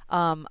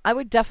 I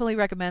would definitely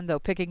recommend, though,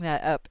 picking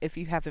that up if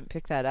you haven't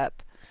picked that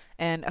up.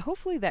 And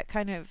hopefully that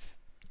kind of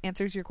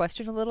answers your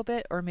question a little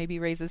bit, or maybe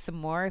raises some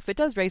more. If it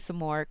does raise some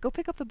more, go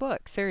pick up the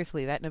book.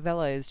 Seriously, that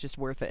novella is just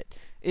worth it.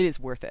 It is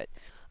worth it.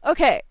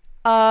 Okay,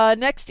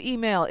 next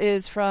email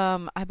is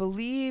from, I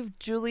believe,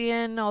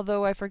 Julian,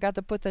 although I forgot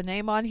to put the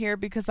name on here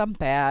because I'm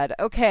bad.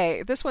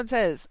 Okay, this one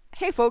says,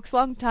 "Hey folks,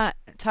 long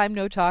time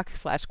no talk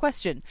 /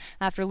 question.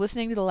 After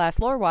listening to the last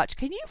Lore Watch,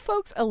 can you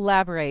folks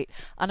elaborate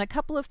on a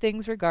couple of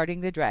things regarding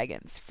the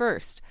dragons?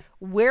 First,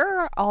 where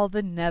are all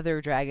the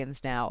nether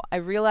dragons now? I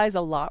realize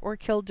a lot were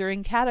killed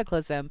during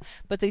Cataclysm,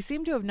 but they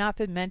seem to have not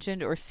been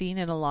mentioned or seen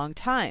in a long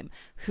time.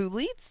 Who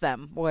leads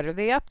them? What are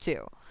they up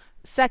to?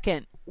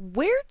 Second,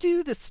 where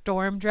do the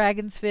storm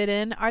dragons fit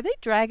in? Are they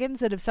dragons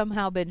that have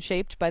somehow been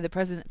shaped by the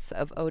presence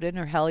of Odin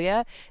or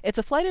Helya? It's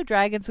a flight of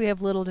dragons we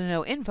have little to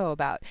no info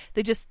about.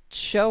 They just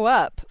show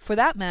up. For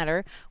that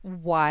matter,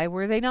 why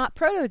were they not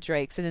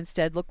proto-drakes and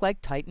instead look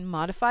like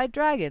Titan-modified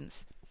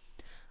dragons?"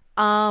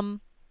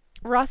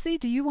 Rossi,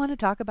 do you want to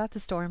talk about the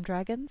storm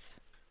dragons?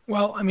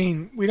 Well, I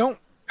mean, we don't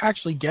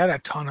actually get a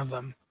ton of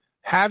them.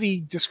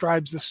 Havi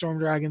describes the storm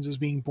dragons as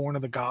being born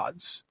of the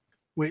gods,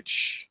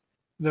 which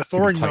the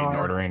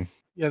Thoringnar,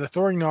 the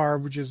Thoringnar,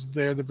 which is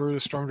the brood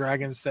of storm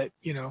dragons that,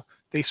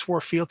 they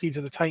swore fealty to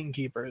the Titan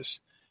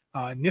Keepers.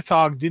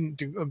 Nithog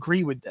didn't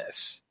agree with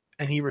this,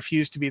 and he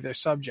refused to be their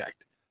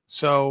subject.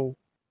 So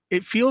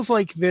it feels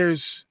like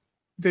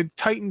the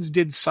Titans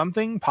did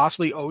something,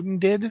 possibly Odin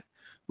did.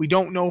 We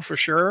don't know for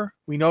sure.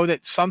 We know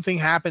that something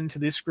happened to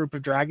this group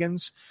of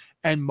dragons,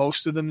 and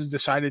most of them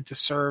decided to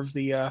serve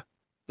the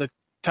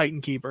Titan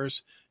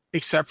Keepers,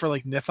 except for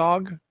like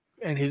Nithog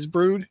and his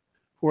brood,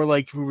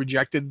 who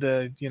rejected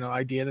the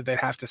idea that they'd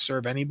have to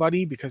serve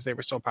anybody because they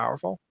were so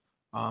powerful.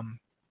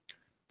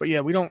 But yeah,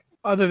 we don't.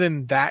 Other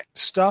than that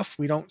stuff,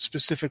 we don't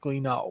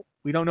specifically know.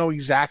 We don't know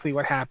exactly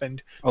what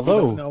happened. Although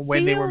we don't know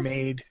when they were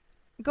made.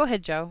 Go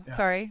ahead, Joe. Yeah.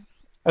 Sorry.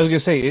 I was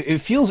gonna say it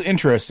feels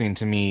interesting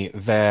to me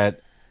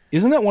that.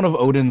 Isn't that one of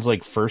Odin's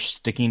first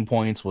sticking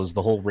points was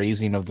the whole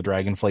raising of the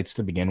dragon flights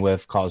to begin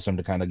with caused him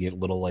to kind of get a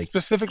little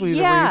specifically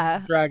the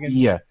raising dragons.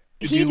 Yeah.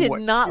 He did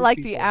not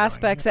like the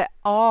aspects at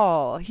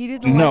all. He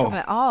didn't like them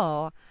at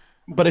all.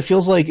 But it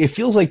feels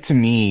like to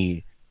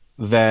me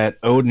that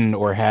Odin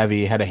or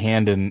Havi had a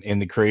hand in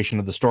the creation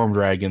of the storm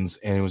dragons,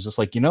 and it was just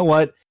like, you know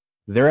what?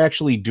 They're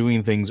actually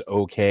doing things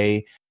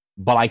okay,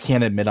 but I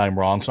can't admit I'm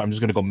wrong, so I'm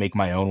just gonna go make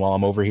my own while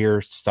I'm over here,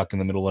 stuck in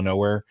the middle of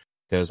nowhere.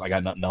 because I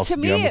got nothing else To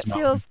to do me, on this it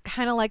mountain. feels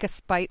kind of like a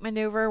spite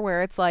maneuver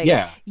where it's like,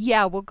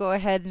 yeah, we'll go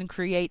ahead and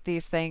create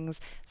these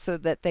things so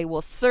that they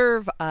will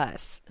serve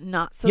us,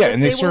 not so that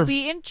and they will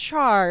be in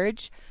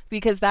charge,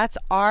 because that's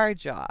our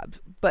job,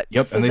 but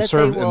so and they that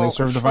serve they will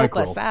the help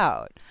Vrykul. us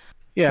out.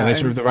 Yeah, and they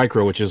serve the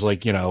Vrykul, which is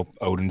like,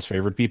 Odin's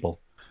favorite people.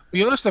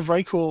 You notice the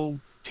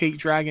Vrykul take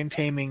dragon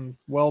taming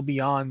well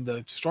beyond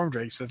the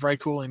Stormdrakes. The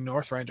Vrykul in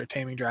Northrend are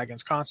taming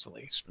dragons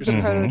constantly.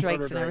 The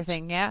proto-drakes and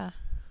everything, yeah.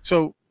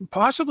 So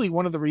possibly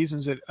one of the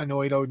reasons that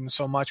annoyed Odin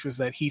so much was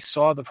that he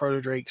saw the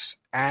proto-drakes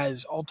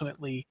as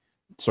ultimately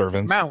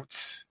servants,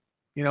 mounts,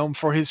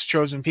 for his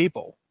chosen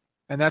people.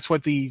 And that's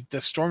what the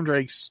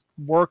Stormdrakes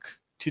work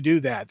to do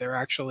that.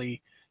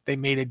 They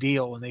made a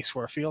deal and they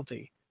swore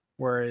fealty.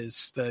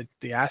 Whereas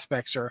the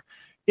aspects are,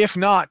 if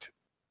not,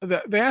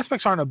 the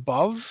aspects aren't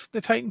above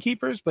the Titan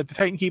Keepers, but the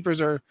Titan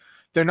Keepers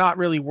they're not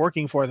really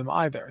working for them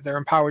either. They're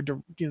empowered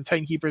to,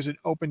 Titan Keepers had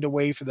opened a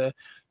way for the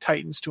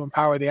Titans to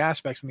empower the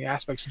aspects, and the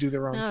aspects do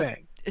their own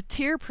thing.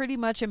 Tyr pretty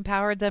much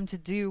empowered them to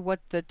do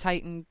what the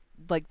Titan,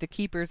 like the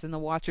Keepers and the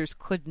Watchers,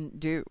 couldn't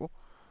do.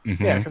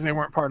 Mm-hmm. Yeah, because they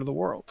weren't part of the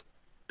world.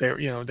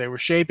 They were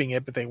shaping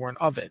it, but they weren't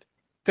of it.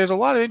 There's a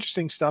lot of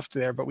interesting stuff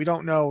there, but we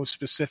don't know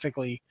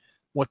specifically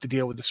what the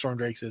deal with the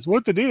Stormdrakes is.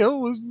 What the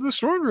deal was the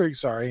Stormdrakes?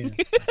 Sorry.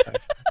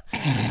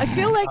 I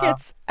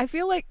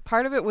feel like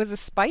part of it was a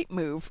spite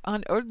move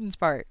on Odin's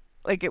part.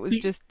 Like it was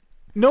just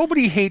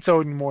nobody hates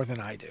Odin more than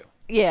I do.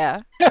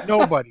 Yeah.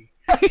 Nobody.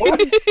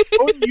 Odin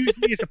used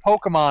me as a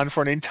Pokemon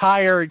for an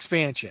entire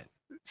expansion.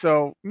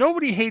 So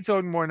nobody hates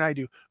Odin more than I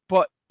do.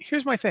 But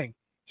here's my thing.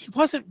 He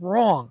wasn't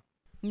wrong.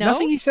 No?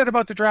 Nothing he said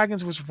about the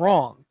dragons was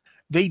wrong.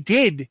 They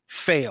did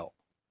fail.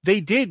 They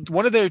did.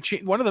 One of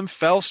them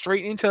fell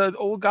straight into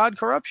old god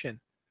corruption.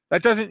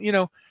 That doesn't,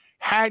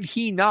 had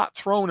he not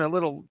thrown a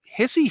little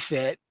hissy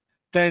fit,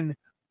 then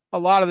a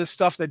lot of the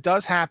stuff that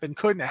does happen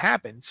couldn't have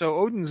happened. So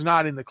Odin's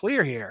not in the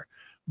clear here.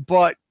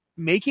 But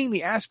making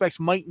the aspects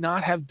might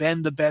not have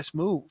been the best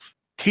move.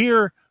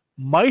 Tyr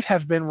might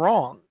have been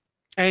wrong.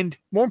 And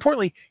more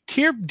importantly,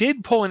 Tyr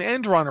did pull an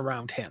end run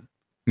around him.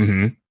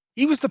 Mm-hmm.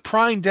 He was the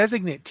prime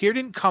designate. Tyr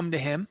didn't come to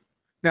him.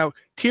 Now,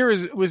 Tyr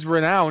was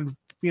renowned,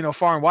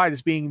 far and wide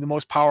as being the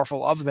most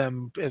powerful of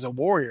them as a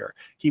warrior.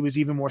 He was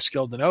even more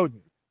skilled than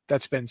Odin.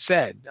 That's been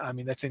said. I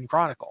mean, that's in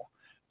Chronicle.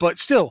 But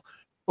still,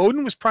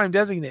 Odin was prime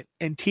designate,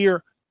 and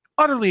Tyr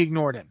utterly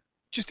ignored him.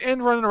 Just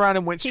end running around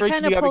and went straight to the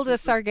other. He kind of pulled a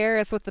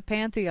Sargeras with the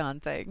Pantheon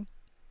thing.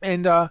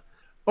 And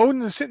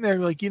Odin is sitting there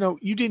like, you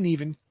didn't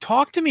even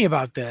talk to me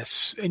about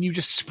this, and you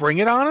just spring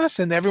it on us,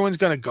 and everyone's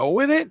going to go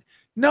with it?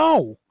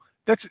 No.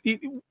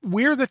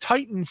 We're the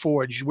Titan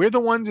Forge. We're the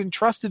ones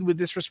entrusted with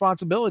this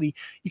responsibility.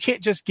 You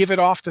can't just give it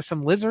off to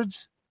some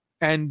lizards.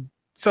 And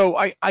so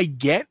I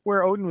get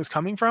where Odin was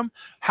coming from.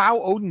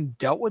 How Odin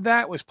dealt with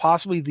that was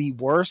possibly the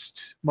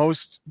worst,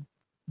 most,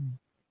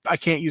 I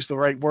can't use the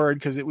right word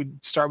because it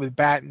would start with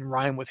bat and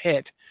rhyme with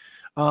hit.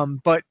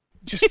 But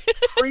just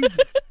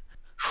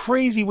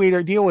crazy way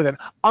to deal with it.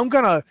 I'm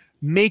gonna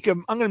make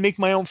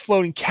my own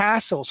floating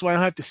castle so I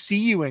don't have to see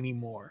you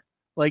anymore.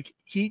 Like,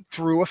 he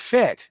threw a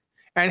fit.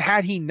 And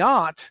had he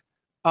not,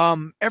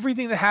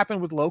 everything that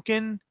happened with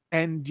Loken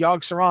and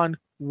Yogg-Saron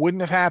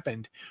wouldn't have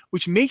happened,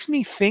 which makes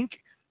me think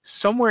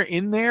somewhere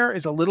in there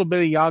is a little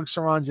bit of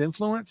Yogg-Saron's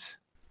influence.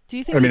 Do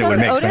you think? I mean, it would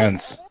make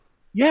sense.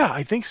 Yeah,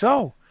 I think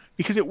so,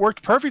 because it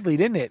worked perfectly,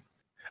 didn't it?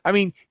 I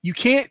mean, you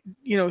can't,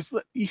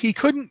 he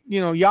couldn't,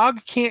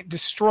 Yogg can't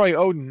destroy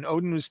Odin.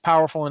 Odin was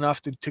powerful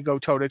enough to go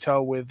toe to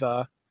toe with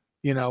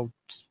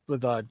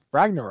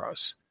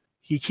Ragnaros.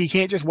 He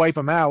can't just wipe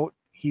him out.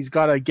 He's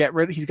got to get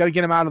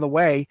him out of the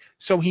way.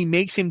 So he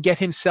makes him get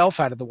himself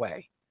out of the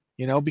way,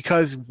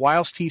 because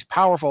whilst he's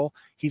powerful,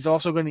 he's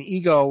also going to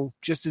ego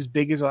just as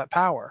big as that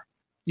power.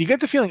 You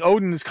get the feeling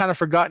Odin has kind of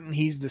forgotten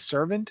he's the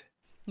servant.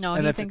 No,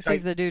 he thinks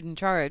he's the dude in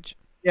charge.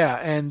 Yeah,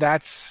 and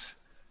there's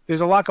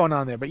a lot going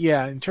on there. But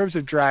yeah, in terms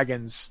of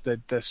dragons, the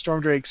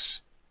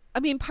Stormdrakes. I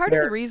mean, part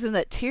of the reason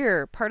that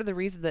Tyr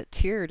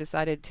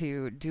decided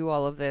to do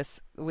all of this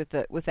with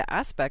the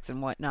aspects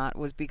and whatnot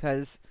was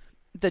because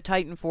the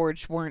Titan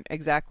Forge weren't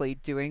exactly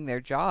doing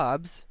their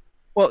jobs.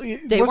 Well,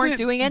 they weren't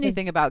doing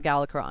anything about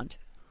Galakrond.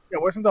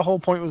 It wasn't the whole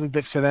point was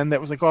to them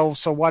that was like, oh,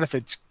 so what if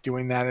it's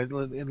doing that?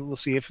 We'll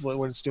see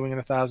what it's doing in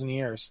 1,000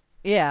 years.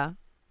 Yeah.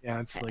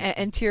 Yeah, it's like,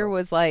 and Tyr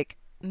was like,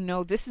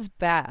 no, this is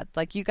bad.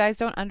 Like, you guys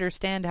don't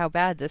understand how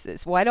bad this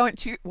is. Why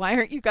aren't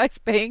you guys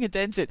paying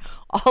attention?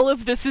 All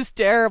of this is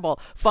terrible.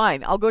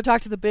 Fine, I'll go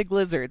talk to the big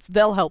lizards.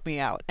 They'll help me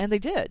out. And they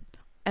did.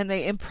 And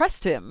they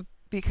impressed him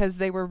because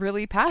they were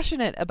really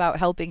passionate about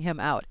helping him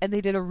out. And they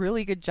did a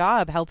really good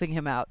job helping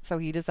him out. So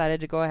he decided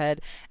to go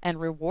ahead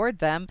and reward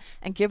them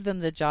and give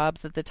them the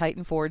jobs that the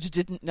Titan Forge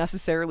didn't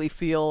necessarily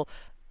feel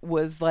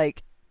was,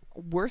 like,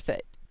 worth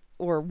it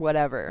or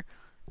whatever.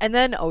 And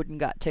then Odin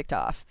got ticked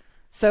off.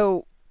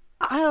 So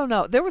I don't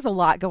know. There was a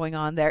lot going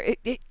on there.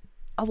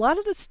 A lot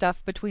of the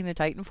stuff between the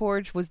Titan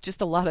Forge was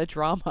just a lot of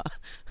drama.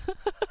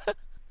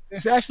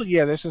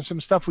 there's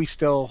some stuff we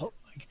still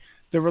like.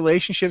 The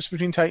relationships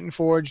between Titan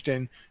Forged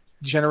and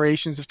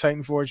generations of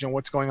Titan Forged and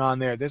what's going on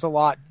there. There's a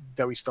lot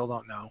that we still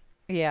don't know.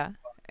 Yeah.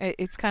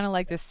 It's kind of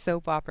like this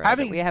soap opera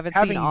Having- that we haven't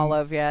having- seen all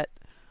of yet.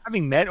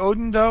 Having met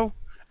Odin, though,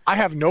 I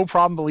have no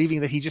problem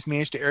believing that he just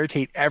managed to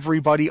irritate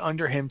everybody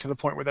under him to the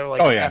point where they're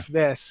like, Oh, yeah. F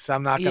this,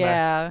 I'm not gonna.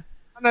 Yeah.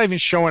 I'm not even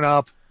showing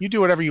up. You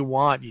do whatever you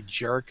want, you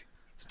jerk.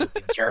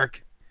 Stupid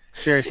jerk.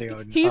 Seriously,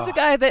 Odin. He's the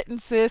guy that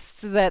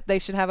insists that they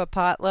should have a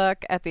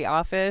potluck at the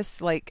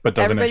office. Like, But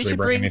doesn't everybody actually should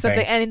bring bring something,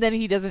 anything. and then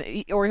he doesn't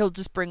eat, or he'll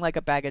just bring like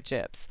a bag of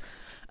chips.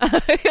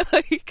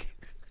 Like,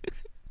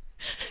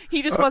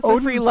 he just wants a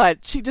Odin- free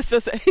lunch. He just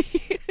doesn't.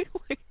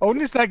 Like,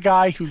 Odin is that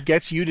guy who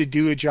gets you to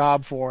do a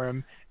job for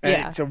him, and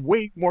Yeah. it's a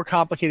way more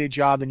complicated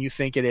job than you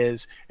think it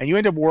is, and you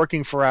end up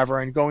working forever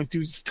and going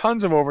through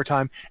tons of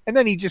overtime, and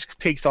then he just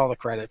takes all the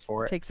credit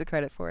for it. takes the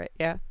credit for it.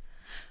 Yeah.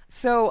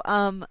 So,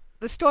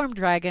 the storm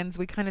dragons,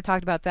 we kind of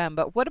talked about them,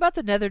 but what about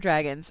the nether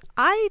dragons?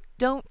 I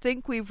don't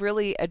think we've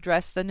really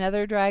addressed the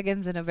nether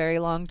dragons in a very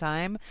long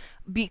time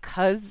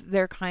because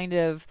they're kind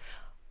of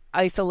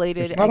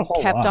isolated There's not a and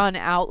whole kept lot. on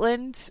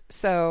Outland.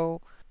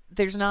 So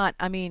there's not,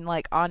 I mean,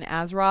 like on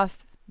Azeroth,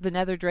 the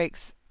nether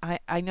drakes,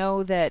 I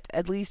know that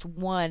at least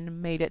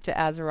one made it to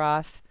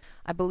Azeroth.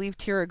 I believe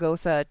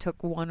Tiragosa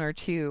took one or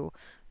two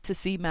to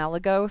see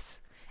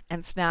Malagos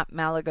and snap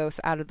Malagos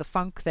out of the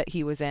funk that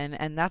he was in,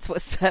 and that's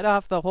what set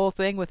off the whole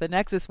thing with the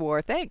Nexus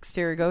War. Thanks,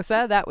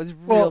 Tiragosa. That was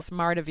real Well,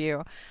 smart of you.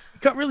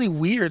 It got really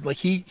weird. Like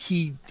he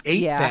ate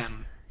Yeah.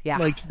 them. Yeah.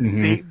 Like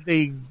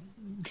they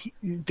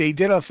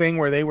did a thing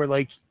where they were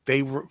like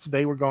they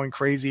were going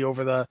crazy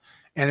over the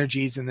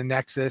energies in the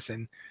Nexus,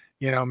 and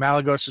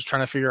Malagos was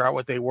trying to figure out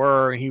what they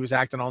were, and he was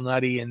acting all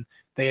nutty, and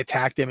they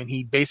attacked him, and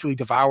he basically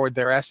devoured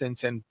their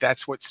essence, and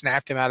that's what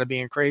snapped him out of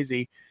being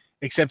crazy.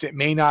 Except it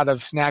may not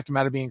have snapped him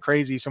out of being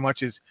crazy so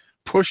much as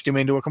pushed him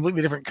into a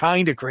completely different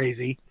kind of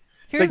crazy.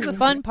 Here's like- the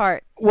fun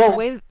part. Well-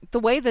 The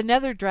way the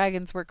nether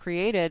dragons were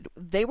created,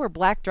 they were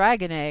black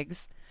dragon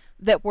eggs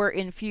that were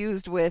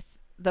infused with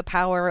the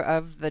power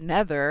of the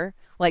nether,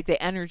 like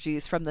the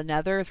energies from the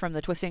nether, from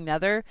the twisting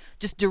nether,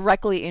 just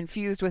directly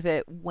infused with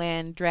it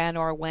when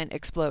Draenor went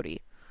explodey.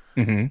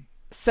 Mm-hmm.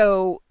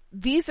 So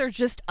these are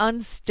just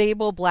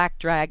unstable black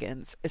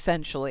dragons,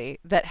 essentially,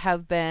 that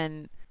have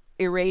been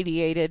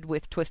irradiated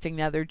with twisting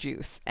nether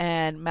juice,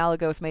 and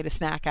Malagos made a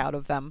snack out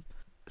of them.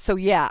 So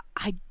yeah,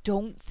 I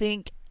don't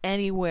think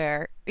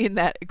anywhere in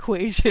that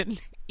equation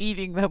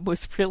eating them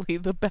was really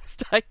the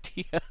best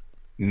idea.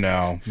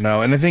 No,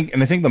 and I think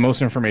the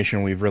most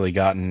information we've really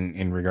gotten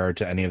in regard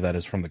to any of that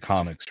is from the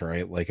comics,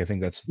 right? Like I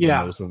think that's the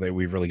Yeah. most that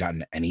we've really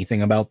gotten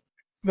anything about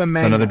The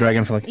manga. another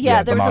dragon for like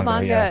Yeah, the there was a manga.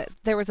 manga. Yeah.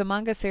 There was a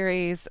manga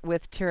series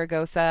with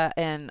Tiragosa,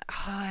 and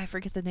I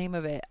forget the name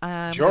of it.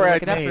 I'm gonna look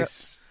Jorad it up real-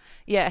 Mace.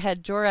 Yeah, it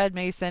had Jorad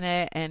Mace in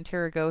it and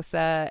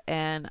Tiragosa,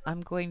 and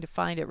I'm going to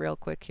find it real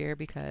quick here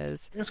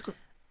because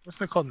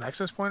Wasn't it called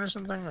Nexus Point or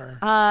something? Or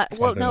well,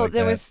 Something no, like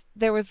there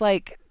that. was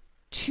like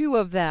two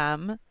of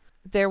them.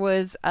 There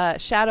was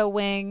Shadow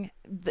Wing.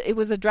 It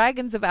was a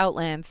Dragons of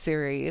Outland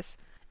series,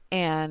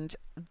 and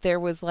there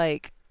was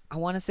like I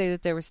want to say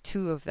that there was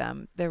two of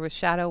them. There was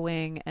Shadow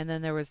Wing, and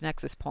then there was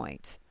Nexus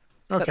Point.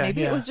 But okay,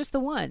 maybe yeah. it was just the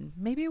one.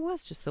 Maybe it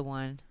was just the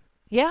one.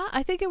 Yeah,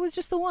 I think it was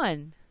just the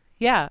one.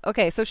 Yeah.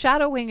 Okay. So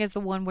Shadow Wing is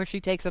the one where she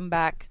takes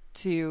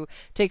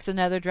the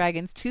nether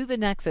dragons to the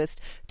Nexus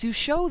to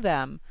show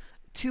them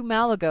to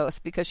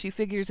Malagos because she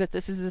figures that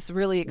this is this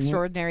really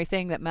extraordinary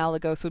thing that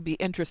Malagos would be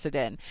interested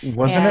in.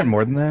 Wasn't it And-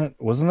 more than that?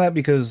 Wasn't that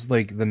because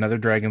like the nether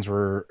dragons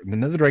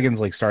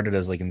like started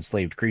as like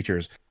enslaved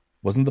creatures?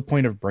 Wasn't the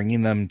point of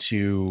bringing them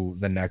to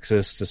the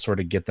Nexus to sort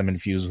of get them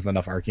infused with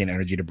enough arcane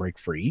energy to break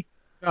free?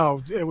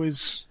 No, it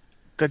was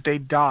that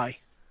they'd die.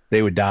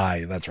 They would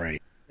die. That's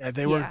right. Yeah,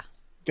 they Yeah.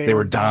 They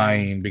were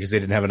dying because they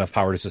didn't have enough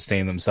power to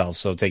sustain themselves.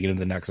 So taking them to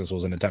the Nexus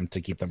was an attempt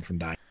to keep them from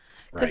dying.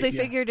 Because they yeah.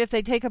 figured if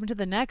they take them to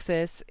the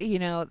Nexus,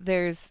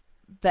 there's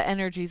the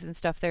energies and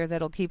stuff there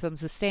that'll keep them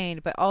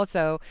sustained. But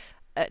also,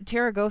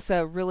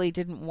 Tiragosa really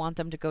didn't want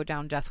them to go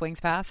down Deathwing's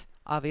path,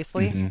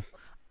 obviously.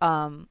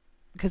 Mhm.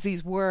 Because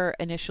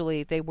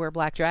they were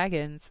black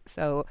dragons,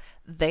 so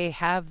they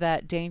have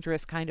that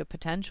dangerous kind of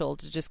potential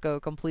to just go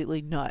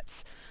completely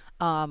nuts.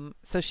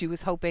 So she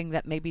was hoping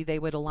that maybe they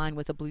would align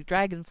with a blue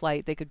dragon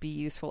flight. They could be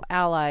useful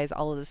allies,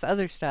 all of this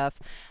other stuff.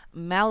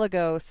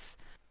 Malagos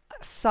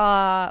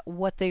saw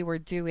what they were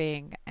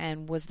doing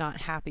and was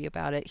not happy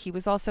about it. He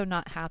was also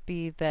not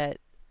happy that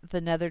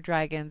the nether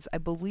dragons, I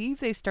believe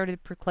they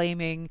started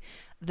proclaiming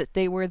that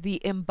they were the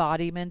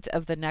embodiment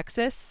of the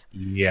Nexus.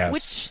 Yes.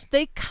 Which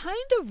they kind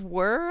of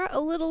were a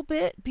little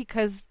bit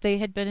because they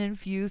had been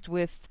infused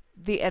with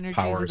the energies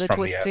Powers of the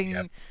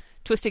from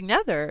twisting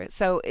nether.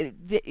 So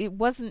it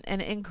wasn't an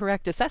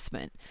incorrect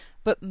assessment.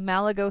 But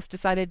Malagos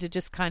decided to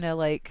just kind of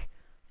like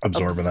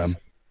absorb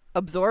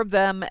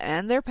them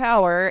and their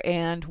power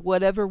and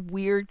whatever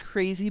weird,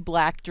 crazy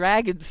black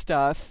dragon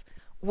stuff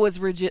was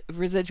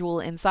residual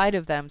inside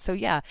of them. So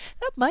yeah,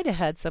 that might have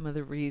had some of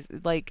the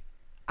reason. Like,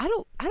 I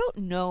don't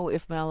know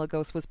if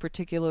Malagos was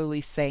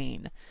particularly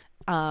sane.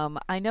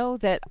 I know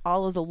that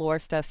all of the lore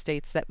stuff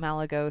states that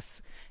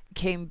Malagos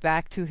came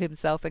back to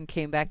himself and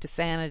came back to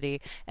sanity,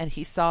 and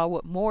he saw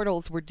what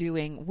mortals were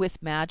doing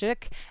with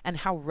magic and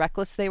how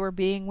reckless they were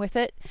being with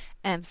it,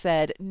 and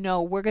said,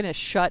 no, we're going to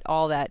shut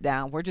all that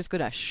down. We're just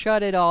going to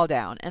shut it all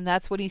down. And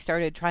that's when he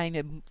started trying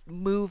to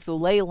move the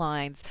ley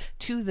lines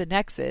to the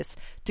Nexus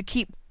to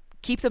keep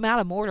them out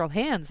of mortal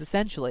hands,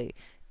 essentially.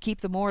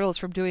 Keep the mortals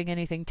from doing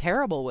anything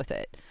terrible with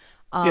it.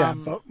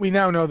 But we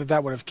now know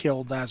that would have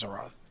killed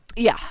Azeroth.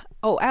 Yeah.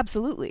 Oh,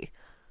 absolutely.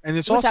 And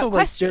it's Without also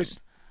like question.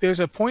 there's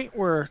a point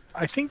where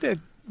I think that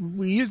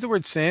we use the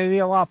word sanity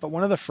a lot, but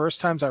one of the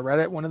first times I read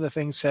it, one of the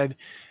things said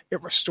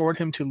it restored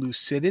him to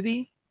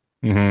lucidity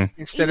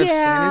instead of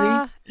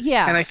sanity.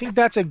 Yeah. And I think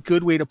that's a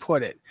good way to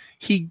put it.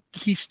 He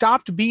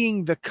stopped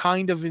being the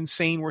kind of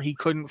insane where he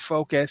couldn't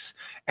focus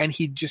and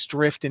he'd just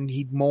drift and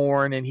he'd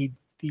mourn and he'd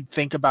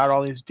think about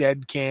all his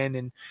dead kin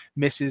and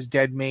miss his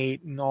dead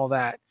mate and all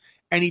that.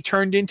 And he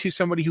turned into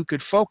somebody who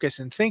could focus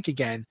and think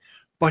again,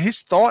 but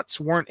his thoughts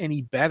weren't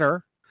any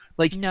better.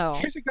 Like, no.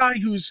 Here's a guy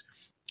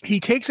he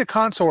takes a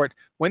consort.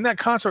 When that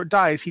consort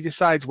dies, he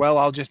decides, well,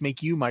 I'll just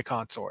make you my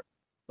consort.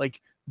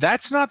 Like,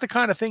 that's not the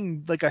kind of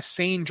thing like a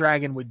sane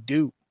dragon would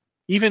do.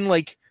 Even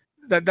like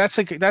that's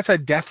a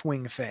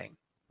Deathwing thing.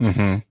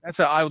 That's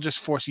I'll just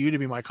force you to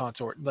be my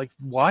consort. Like,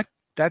 what?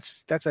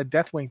 That's a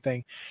Deathwing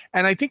thing.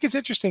 And I think it's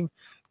interesting.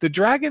 The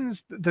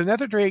dragons, the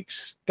Nether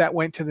Drakes that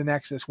went to the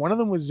Nexus, one of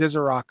them was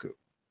Zizaraku.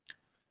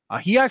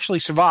 He actually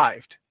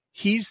survived.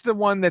 He's the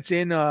one that's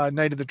in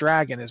Night of the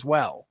Dragon as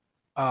well.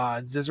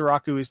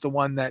 Zizaraku is the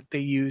one that they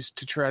used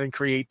to try and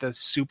create the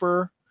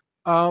super.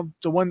 The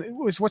one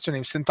was, what's her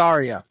name?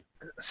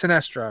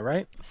 Sinestra,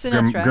 right?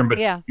 Sinestra.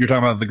 Yeah. You're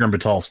talking about the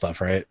Grimbatal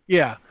stuff, right?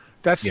 Yeah.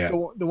 That's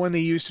the one they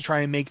used to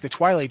try and make the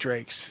Twilight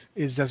Drakes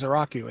is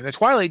Zizaraku. And the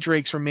Twilight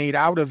Drakes were made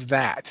out of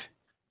that.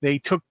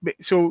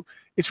 So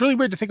it's really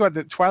weird to think about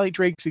that Twilight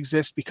Drakes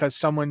exist because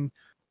someone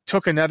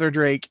took a Nether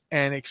Drake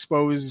and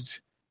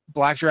exposed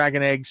Black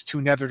Dragon eggs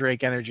to Nether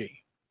Drake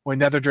energy. When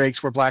Nether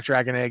Drakes were Black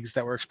Dragon eggs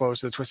that were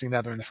exposed to the Twisting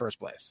Nether in the first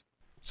place.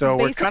 So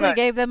basically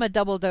gave them a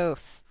double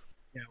dose.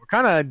 Yeah, we're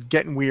kind of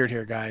getting weird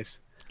here, guys.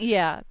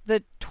 Yeah,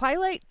 the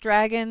Twilight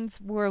Dragons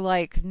were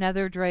like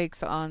Nether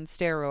Drakes on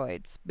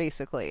steroids,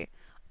 basically,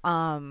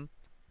 and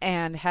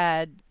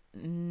had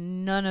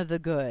none of the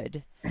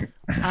good.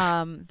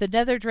 The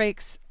Nether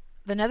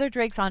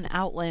Drakes on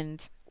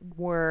Outland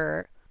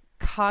were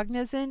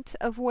cognizant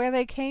of where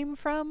they came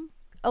from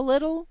a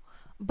little,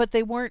 but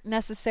they weren't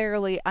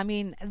necessarily. I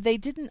mean, they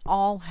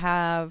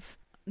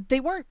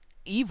weren't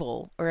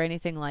evil or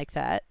anything like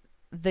that.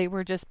 They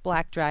were just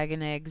black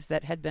dragon eggs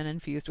that had been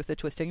infused with the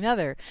Twisting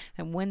Nether.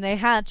 And when they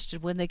hatched,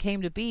 when they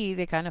came to be,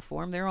 they kind of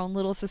formed their own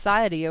little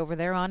society over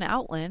there on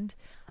Outland.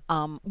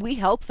 We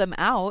helped them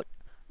out.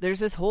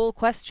 There's this whole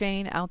quest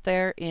chain out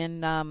there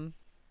in,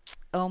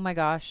 oh my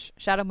gosh,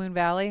 Shadow Moon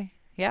Valley.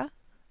 Yeah?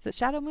 Is it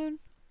Shadow Moon?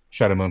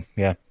 Shadow Moon,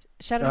 yeah.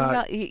 Shadow Moon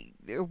Valley.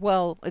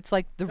 Well, it's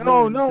like the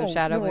ruins of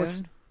Shadow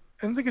Moon.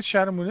 I don't think it's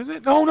Shadow Moon, is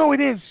it? No, it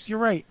is. You're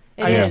right.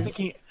 I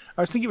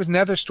was thinking it was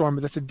Netherstorm,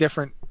 but that's a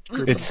different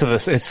group. It's to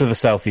the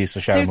southeast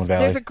of Shadow Moon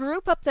Valley. There's a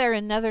group up there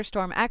in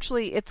Netherstorm.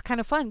 Actually, it's kind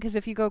of fun because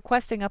if you go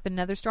questing up in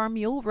Netherstorm,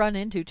 you'll run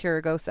into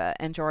Tiragosa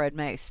and Jorad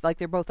Mace. Like,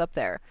 they're both up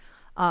there.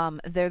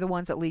 They're the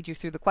ones that lead you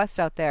through the quests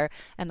out there.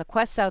 And the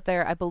quests out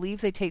there, I believe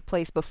they take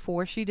place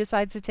before she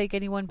decides to take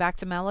anyone back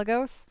to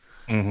Malagos.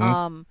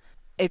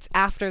 It's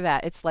after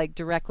that. It's like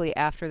directly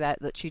after that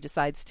she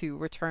decides to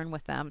return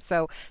with them.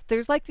 So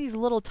there's like these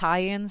little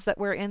tie-ins that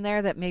were in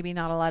there that maybe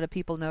not a lot of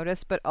people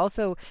noticed, but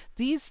also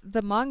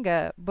the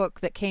manga book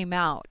that came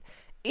out,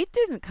 it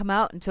didn't come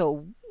out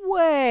until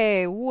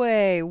way,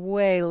 way,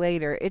 way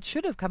later. It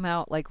should have come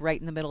out like right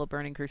in the middle of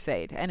Burning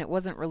Crusade, and it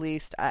wasn't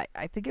released. I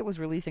think it was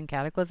released in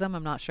Cataclysm.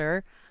 I'm not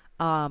sure.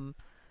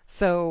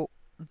 So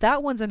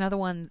that one's another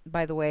one,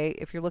 by the way,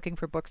 if you're looking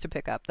for books to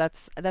pick up,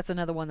 that's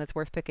another one that's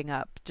worth picking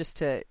up just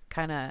to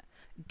kind of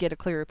get a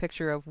clearer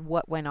picture of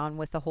what went on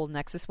with the whole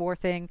Nexus War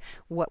thing,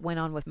 what went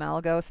on with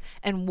Malagos,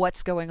 and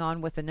what's going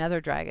on with the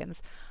Nether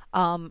Dragons.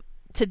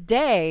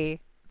 Today,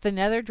 the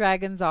Nether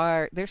Dragons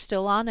they're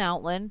still on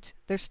Outland.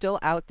 They're still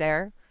out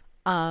there.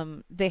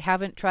 They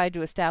haven't tried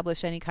to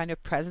establish any kind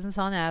of presence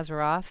on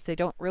Azeroth. They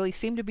don't really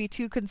seem to be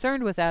too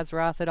concerned with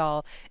Azeroth at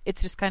all.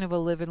 It's just kind of a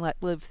live and let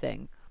live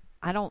thing.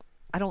 I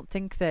don't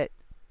think that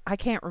I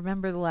can't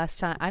remember the last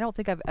time. I don't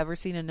think I've ever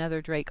seen a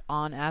Nether Drake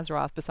on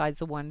Azeroth besides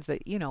the ones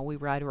that, we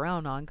ride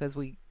around on because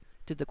we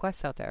did the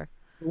quests out there.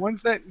 The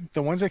ones that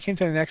came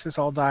to the Nexus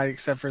all died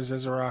except for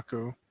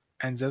Zizaraku,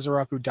 and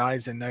Zizaraku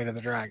dies in Night of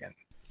the Dragon.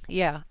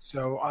 Yeah.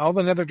 So all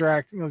the Nether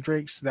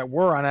Drakes that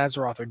were on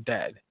Azeroth are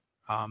dead.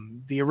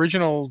 The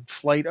original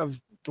flight of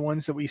the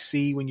ones that we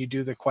see when you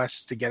do the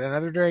quests to get a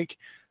Nether Drake,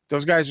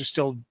 those guys are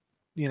still,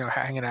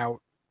 hanging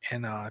out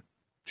in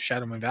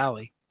Shadow Moon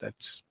Valley.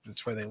 That's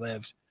where they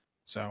lived.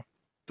 So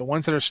the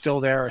ones that are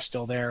still there,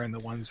 and the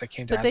ones that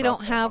came to Azeroth. But they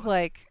don't have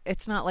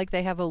it's not like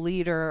they have a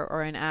leader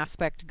or an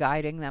aspect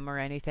guiding them or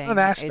anything. An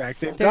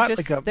aspect. They're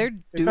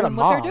doing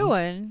what they're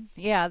doing.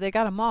 Yeah, they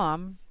got a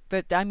mom,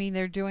 but I mean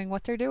they're doing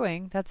what they're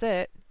doing. That's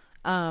it.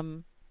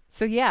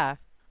 So yeah,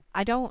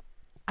 I don't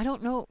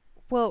know.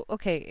 Well,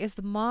 okay, is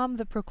the mom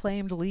the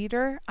proclaimed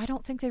leader? I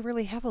don't think they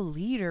really have a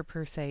leader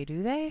per se,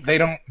 do they? They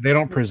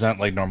don't present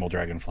like normal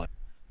Dragonflight.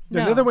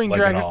 The No. Netherwing Like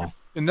at Dragon, all.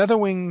 the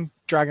Netherwing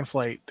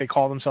Dragonflight, they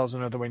call themselves the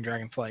Netherwing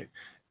Dragonflight.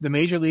 The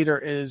major leader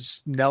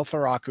is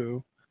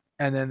Neltharaku,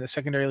 and then the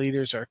secondary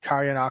leaders are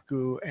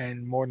Karyanaku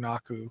and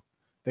Mornaku.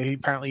 They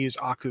apparently use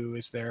Aku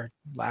as their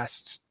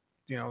last,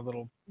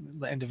 little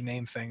end of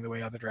name thing, the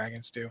way other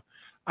dragons do.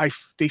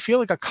 They feel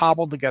like a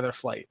cobbled together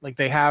flight. Like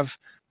they have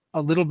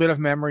a little bit of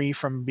memory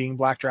from being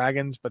black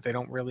dragons, but they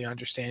don't really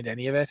understand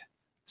any of it.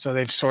 So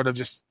they've sort of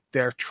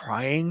they're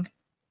trying.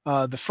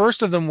 The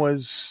first of them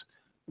was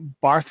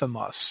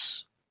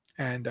Barthamus,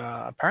 and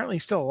apparently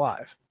he's still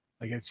alive.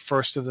 Like it's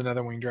first of the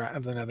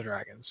of the Nether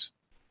Dragons.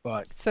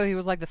 But So he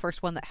was like the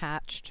first one that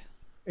hatched.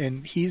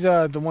 and he's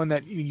the one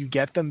that you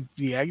get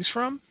the eggs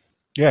from.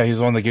 Yeah, he's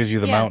the one that gives you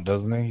the Yeah. mount,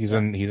 doesn't he? He's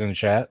in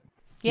chat.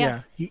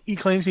 Yeah. He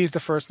claims he's the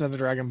first Nether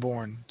Dragon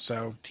born,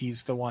 so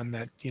he's the one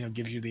that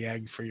gives you the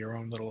egg for your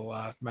own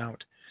little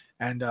mount.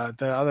 And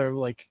the other,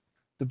 like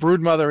the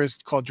brood mother, is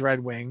called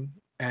Dreadwing,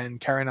 and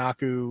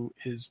Karanaku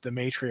is the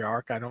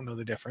matriarch. I don't know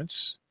the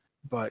difference,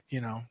 but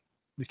the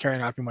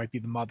Karanaku might be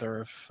the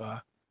mother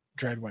of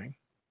Dreadwing.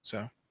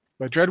 So,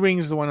 but Dreadwing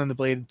is the one on the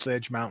Bladed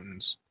Edge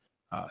Mountains.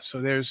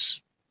 So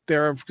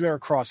they're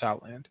across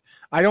Outland.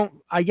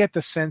 I get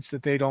the sense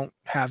that they don't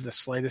have the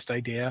slightest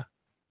idea.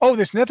 Oh,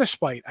 there's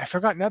Netherspite. I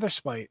forgot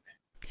Netherspite.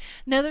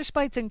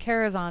 Netherspite's in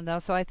Karazhan, though,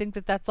 so I think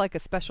that that's like a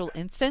special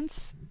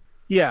instance.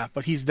 Yeah,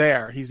 but he's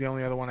there. He's the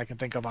only other one I can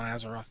think of on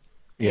Azeroth.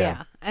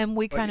 Yeah. And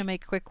we But- kind of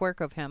make quick work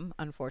of him,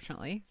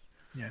 unfortunately.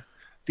 Yeah.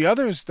 The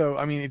others, though,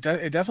 I mean, it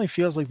definitely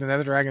feels like the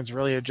Nether Dragons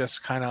really are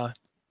just kind of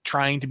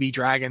trying to be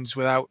dragons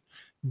without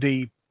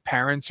the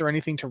parents or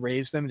anything to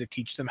raise them, to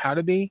teach them how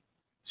to be.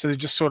 So they're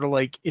just sort of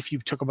like if you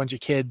took a bunch of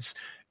kids.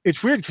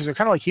 It's weird because they're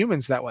kind of like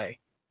humans that way.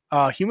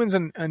 Humans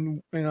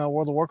in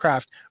World of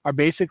Warcraft are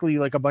basically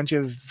like a bunch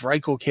of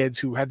Vrykul kids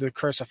who had the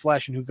curse of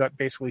flesh and who got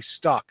basically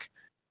stuck,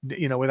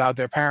 without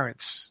their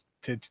parents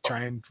to try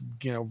and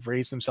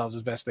raise themselves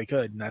as best they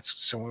could, and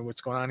that's sort of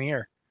what's going on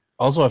here.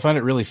 Also, I find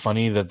it really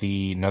funny that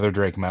the Nether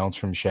Drake mounts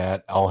from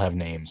chat all have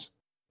names.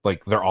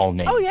 Like they're all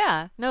named. Oh,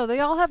 yeah. No, they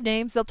all have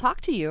names. They'll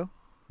talk to you.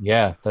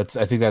 Yeah, I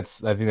think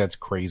that's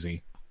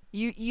crazy.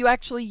 You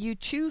actually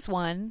choose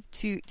one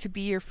to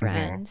be your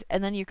friend,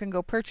 and then you can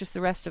go purchase the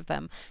rest of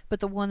them. But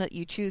the one that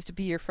you choose to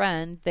be your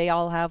friend, they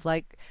all have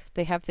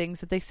they have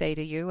things that they say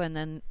to you, and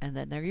then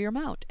they're your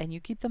mount, and you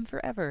keep them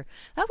forever.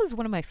 That was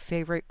one of my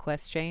favorite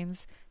quest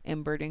chains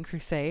in Burning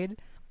Crusade.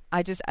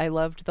 I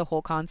loved the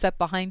whole concept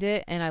behind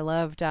it, and I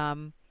loved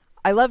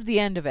the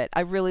end of it.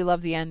 I really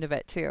loved the end of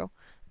it too.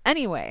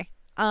 Anyway,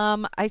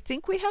 I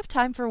think we have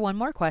time for one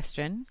more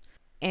question.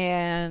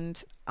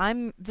 And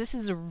this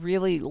is a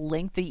really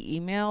lengthy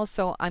email,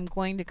 so I'm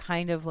going to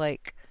kind of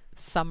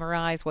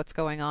summarize what's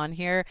going on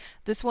here.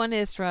 This one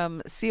is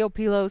from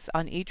Ciopilos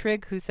on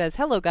Etrig, who says,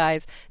 "Hello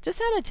guys, just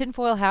had a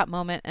tinfoil hat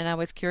moment and I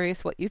was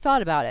curious what you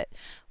thought about it.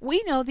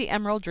 We know the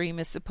Emerald Dream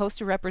is supposed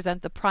to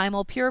represent the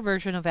primal, pure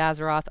version of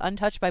Azeroth,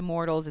 untouched by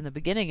mortals in the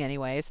beginning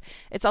anyways.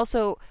 It's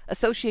also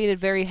associated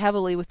very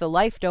heavily with the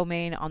life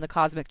domain on the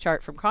cosmic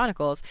chart from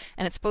Chronicles,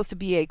 and it's supposed to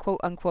be a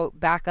quote-unquote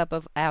backup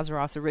of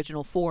Azeroth's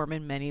original form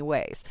in many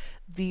ways."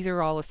 These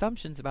are all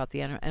assumptions about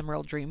the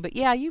Emerald Dream, but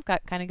yeah, you've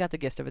kind of got the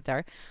gist of it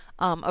there.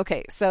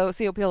 Okay, so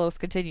Ciopilos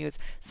continues.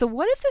 So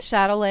what if the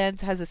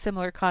Shadowlands has a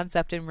similar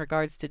concept in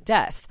regards to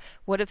death?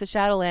 What if the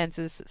Shadowlands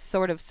is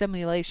sort of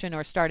simulation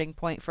or starting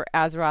point for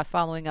Azeroth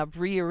following a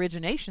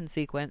re-origination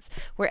sequence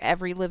where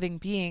every living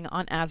being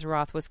on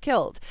Azeroth was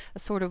killed? A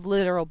sort of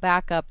literal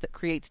backup that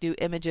creates new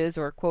images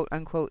or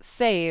quote-unquote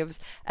saves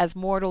as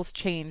mortals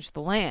change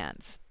the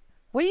lands.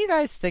 What do you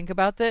guys think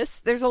about this?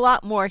 There's a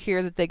lot more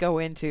here that they go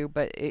into,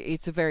 but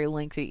it's a very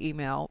lengthy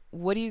email.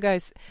 What do you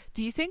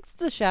think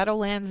the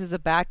Shadowlands is a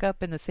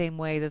backup in the same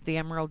way that the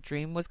Emerald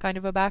Dream was kind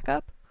of a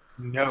backup?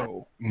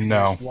 No.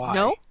 No. Why?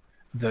 No?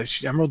 The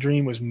Emerald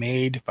Dream was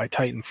made by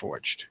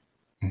Titanforged.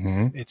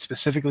 Mm-hmm. It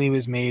specifically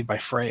was made by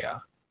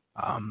Freya,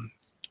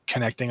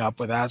 connecting up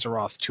with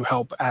Azeroth to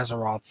help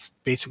Azeroth's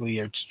basically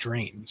its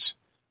dreams.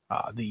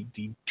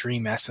 The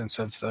dream essence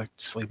of the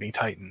sleeping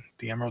Titan.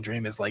 The Emerald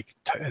Dream is like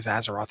is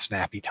Azeroth's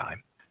nappy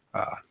time.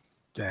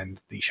 And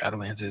the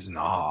Shadowlands is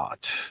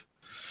not.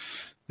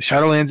 The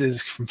Shadowlands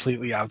is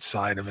completely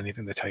outside of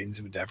anything the Titans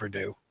would ever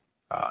do.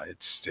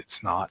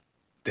 It's not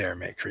their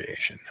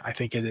creation. I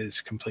think it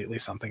is completely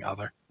something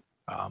other.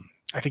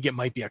 I think it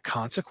might be a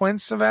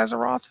consequence of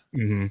Azeroth.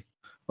 Mm-hmm.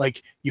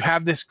 Like you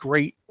have this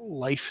great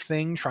life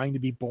thing trying to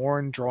be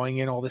born, drawing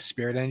in all this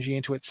spirit energy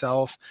into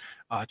itself,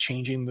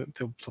 changing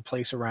the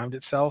place around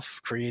itself,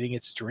 creating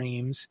its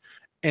dreams,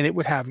 and it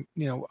would have,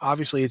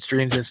 obviously its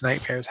dreams and its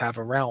nightmares have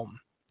a realm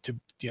to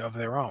of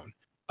their own.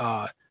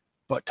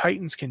 But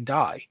Titans can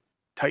die.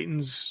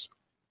 Titans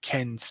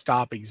can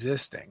stop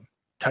existing.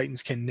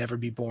 Titans can never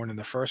be born in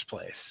the first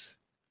place.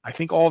 I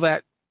think all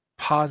that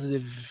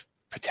positive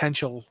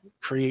potential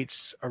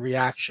creates a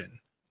reaction.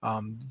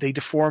 They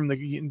deform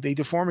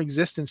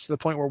existence to the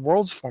point where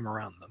worlds form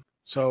around them.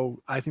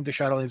 So I think the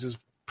Shadowlands is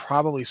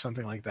probably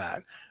something like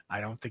that. I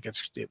don't think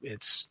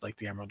it's like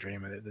the Emerald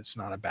Dream. It's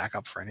not a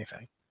backup for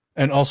anything.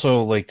 And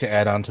also, like, to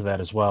add on to that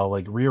as well,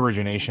 like,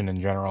 reorigination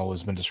in general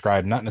has been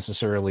described not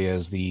necessarily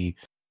as the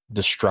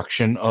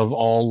destruction of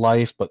all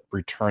life, but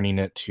returning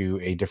it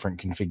to a different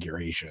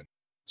configuration.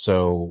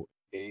 So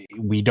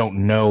we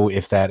don't know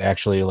if that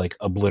actually, like,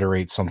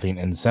 obliterates something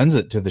and sends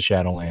it to the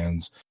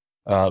Shadowlands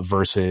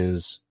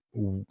versus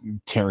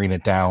tearing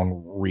it down,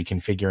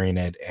 reconfiguring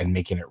it, and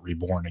making it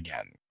reborn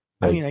again.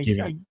 Like,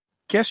 I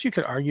guess you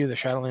could argue the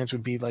Shadowlands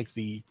would be like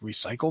the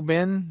recycle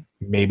bin.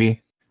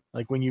 Maybe.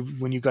 Like when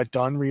you got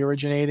done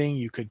reoriginating,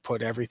 you could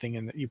put everything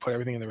in the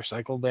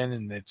recycle bin,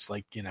 and it's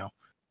like,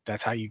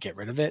 that's how you get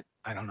rid of it.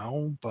 I don't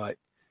know, but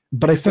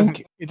I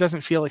think it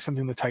doesnn't feel like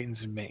something the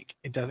Titans would make.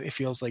 It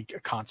feels like a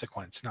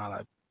consequence, not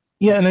a.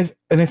 Yeah,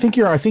 and I think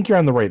you're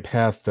on the right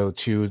path though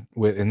too.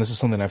 And this is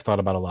something I've thought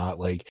about a lot.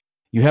 Like,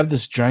 you have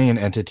this giant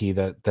entity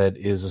that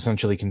is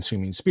essentially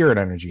consuming spirit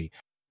energy.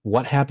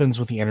 What happens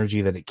with the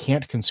energy that it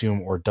can't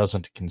consume or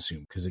doesn't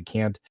consume? Because it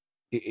can't.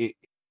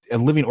 A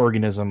living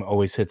organism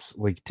always hits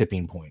like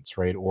tipping points,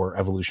 right? Or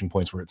evolution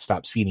points where it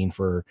stops feeding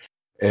for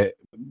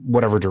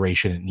whatever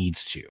duration it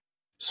needs to.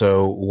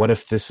 So what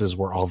if this is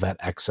where all that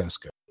excess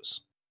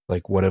goes?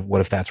 Like, what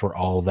if that's where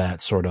all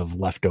that sort of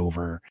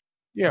leftover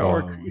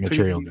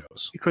material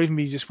goes? It could even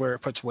be just where it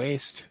puts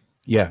waste.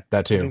 Yeah,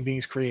 that too. Living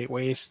beings create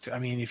waste. I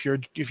mean, if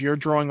you're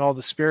drawing all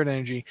the spirit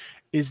energy,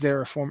 is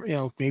there a form?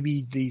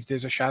 Maybe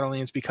there's a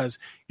Shadowlands because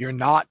you're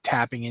not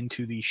tapping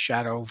into the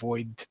shadow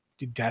void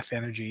death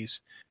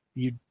energies.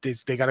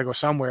 They got to go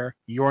somewhere.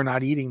 You're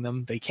not eating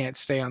them. They can't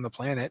stay on the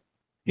planet.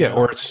 Yeah,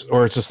 or it's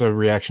just a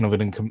reaction of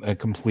a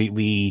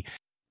completely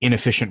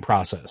inefficient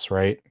process,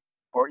 right?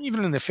 Or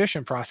even an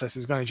efficient process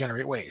is going to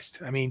generate waste.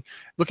 I mean,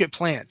 look at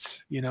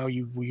plants.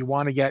 You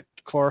want to get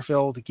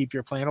chlorophyll to keep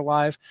your plant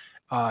alive.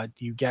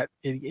 You get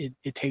it.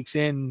 It takes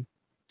in,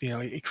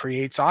 it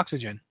creates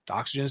oxygen. The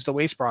oxygen is the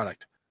waste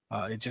product.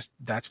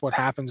 That's what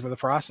happens with a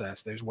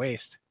process. There's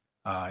waste.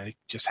 It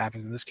just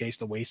happens in this case.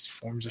 The waste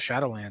forms the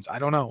Shadowlands. I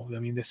don't know. I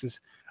mean,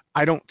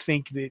 I don't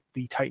think that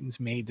the Titans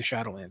made the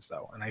Shadowlands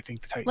though, and I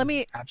think the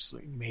Titans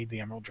absolutely made the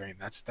Emerald Dream.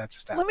 That's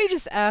established. Let me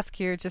just ask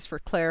here, just for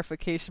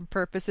clarification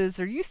purposes,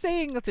 are you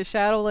saying that the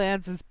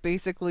Shadowlands is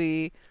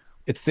basically?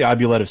 It's the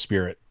Obulette of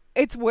Spirit.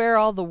 It's where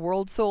all the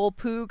World Soul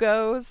poo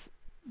goes.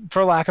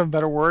 For lack of a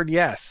better word,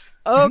 yes.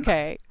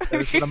 Okay.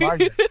 That's what I'm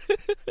arguing.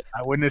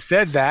 I wouldn't have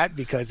said that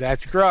because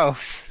that's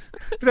gross.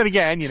 But then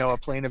again, a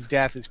plane of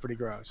death is pretty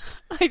gross.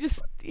 I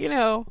just,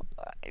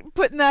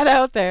 putting that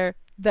out there,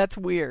 that's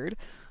weird.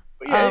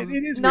 Yeah, it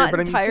is not weird, but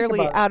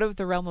entirely out of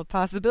the realm of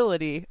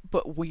possibility,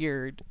 but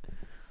weird.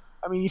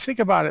 I mean, you think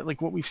about it,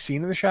 like what we've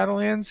seen in the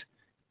Shadowlands,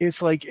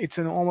 it's like it's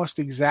an almost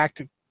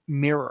exact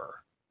mirror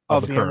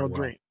of the Emerald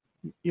Dream.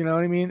 You know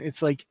what I mean?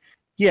 It's like,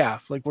 yeah,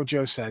 like what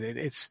Joe said.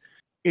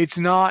 It's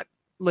not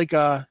like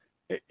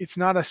it's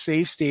not a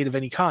save state of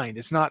any kind.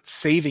 It's not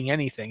saving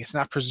anything. It's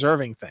not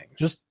preserving things.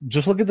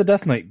 Just look at the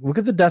Death Knight. Look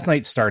at the Death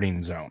Knight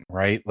starting zone,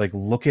 right? Like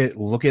look at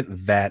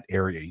that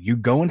area. You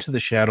go into the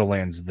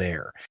Shadowlands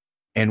there,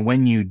 and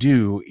when you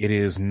do, it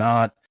is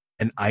not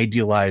an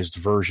idealized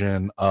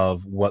version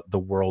of what the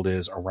world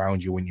is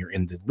around you when you're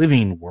in the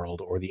living world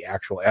or the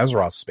actual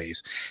Azeroth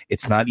space.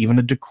 It's not even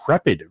a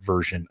decrepit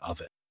version of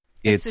it.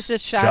 It's just a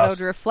shadowed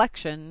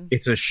reflection.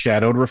 It's a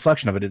shadowed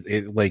reflection of it.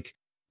 It like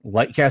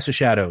light casts a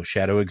shadow.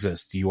 Shadow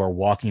exists. You are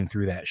walking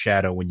through that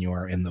shadow when you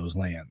are in those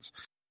lands.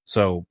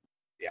 So,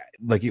 yeah,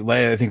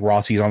 I think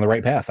Rossi's on the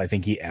right path. I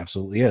think he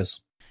absolutely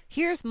is.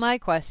 Here's my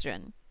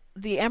question.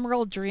 The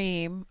Emerald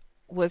Dream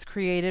was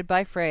created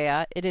by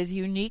Freya. It is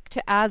unique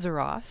to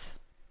Azeroth,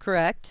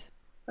 correct?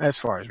 As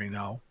far as we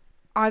know.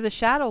 Are the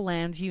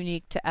Shadowlands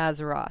unique to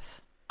Azeroth?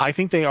 I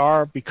think they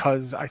are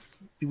because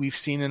we've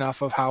seen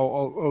enough of how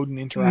Odin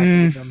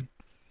interacted with them.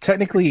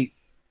 Technically,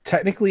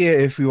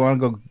 if we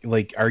want to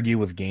go argue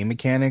with game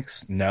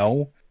mechanics,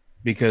 no,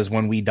 because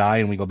when we die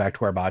and we go back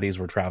to our bodies,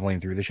 we're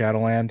traveling through the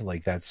Shadowland.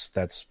 Like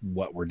that's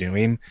what we're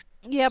doing.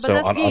 Yeah, but so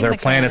that's on game other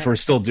mechanics. planets, we're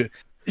still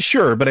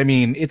sure, but I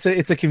mean, it's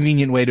a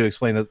convenient way to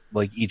explain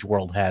that each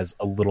world has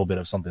a little bit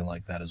of something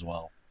like that as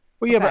well.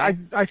 Well, yeah, okay.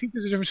 But I think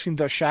there's a difference between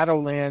the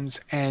Shadowlands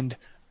and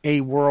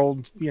a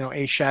world,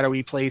 a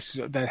shadowy place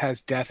that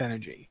has death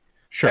energy.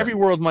 Sure. Every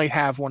world might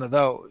have one of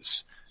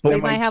those. They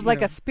might have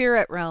a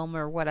spirit realm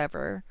or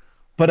whatever.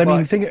 But I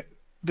mean,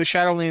 the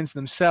Shadowlands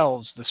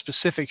themselves, the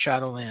specific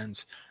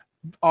Shadowlands,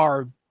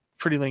 are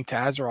pretty linked to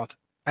Azeroth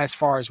as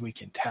far as we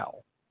can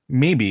tell.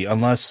 Maybe,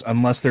 unless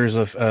there's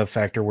a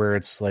factor where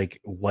it's like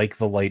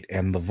the light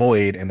and the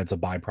void, and it's a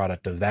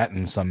byproduct of that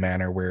in some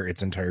manner, where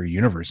it's entire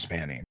universe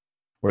spanning,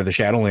 where the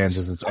Shadowlands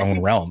is its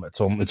own realm, its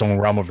own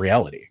realm of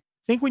reality.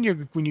 I think when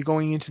you're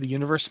going into the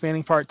universe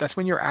spanning part, that's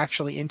when you're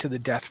actually into the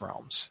death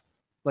realms.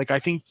 I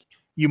think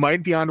you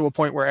might be onto a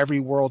point where every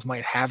world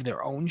might have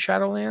their own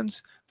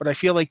Shadowlands, but I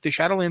feel like the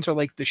Shadowlands are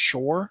like the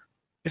shore,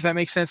 if that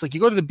makes sense. Like you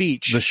go to the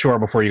beach. The shore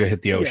before you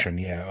hit the ocean,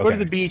 yeah. Okay. Go to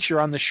the beach,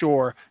 you're on the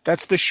shore.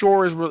 The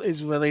shore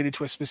is related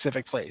to a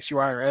specific place. You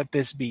are at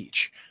this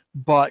beach,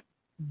 but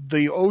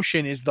the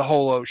ocean is the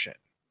whole ocean.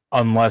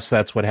 Unless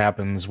that's what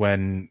happens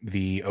when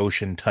the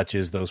ocean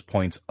touches those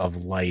points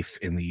of life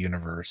in the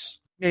universe.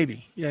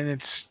 Maybe. Yeah,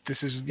 and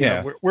you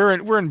know,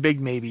 we're in big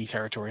maybe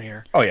territory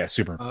here. Oh yeah,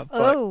 super.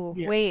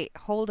 Wait,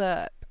 hold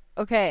up.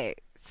 Okay,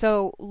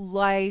 so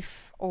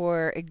life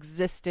or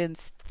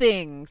existence,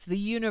 things, the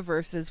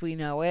universe as we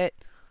know it,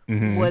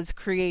 was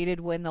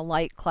created when the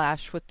light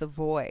clashed with the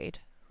void,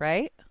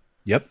 right?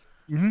 Yep.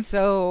 Mm-hmm.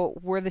 So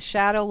were the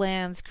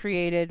Shadowlands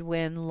created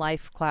when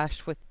life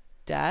clashed with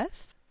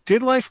death?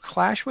 Did life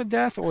clash with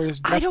death, or is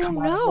death I don't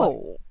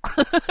know.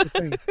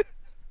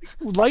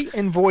 Light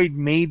and void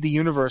made the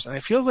universe, and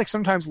it feels like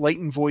sometimes light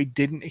and void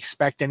didn't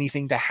expect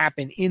anything to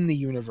happen in the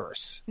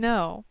universe.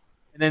 No.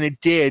 And then it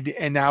did,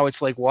 and now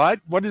it's like, what?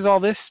 What is all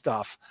this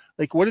stuff?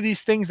 Like, what are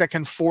these things that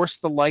can force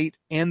the light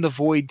and the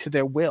void to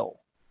their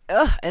will?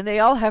 Ugh, and they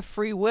all have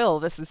free will.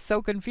 This is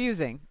so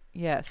confusing.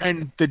 Yes.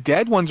 And the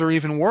dead ones are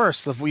even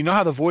worse. We know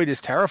how the void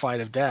is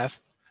terrified of death,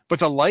 but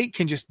the light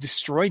can just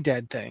destroy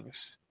dead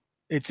things.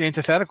 It's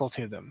antithetical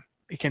to them.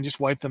 It can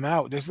just wipe them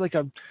out.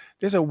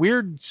 There's a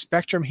weird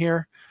spectrum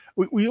here.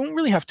 We don't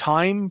really have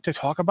time to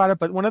talk about it,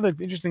 but one of the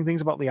interesting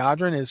things about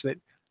Liadrin is that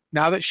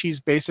now that she's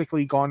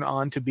basically gone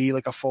on to be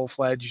like a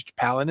full-fledged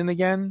paladin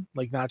again,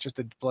 like not just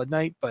a blood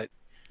knight, but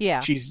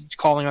yeah, she's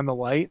calling on the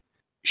light.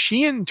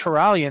 She and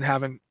Turalyon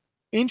have an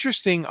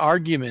interesting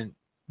argument,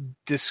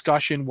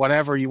 discussion,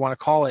 whatever you want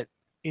to call it,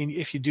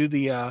 if you do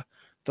the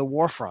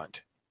war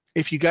front.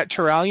 If you got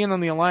Turalyon on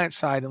the Alliance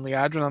side and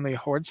Liadrin on the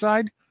Horde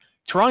side,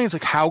 Turalyon's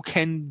like, how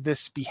can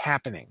this be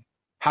happening?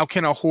 How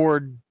can a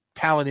Horde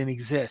paladin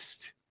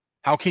exist?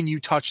 How can you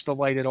touch the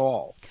light at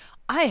all?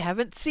 I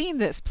haven't seen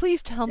this.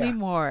 Please tell me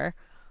more.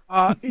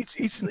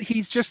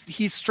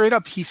 He's straight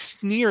up, he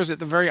sneers at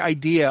the very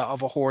idea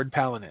of a Horde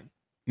paladin.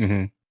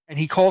 Mm-hmm. And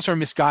he calls her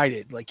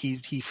misguided. Like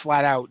he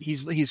flat out,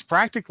 he's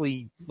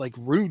practically like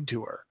rude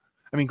to her.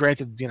 I mean,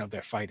 granted, you know,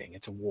 they're fighting.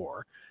 It's a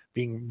war.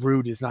 Being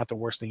rude is not the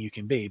worst thing you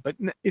can be, but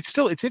it's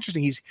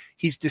interesting. He's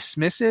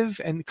dismissive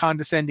and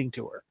condescending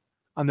to her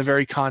on the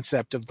very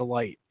concept of the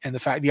light and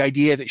the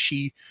idea that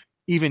she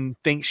even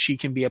thinks she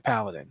can be a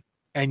paladin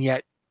and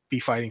yet be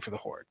fighting for the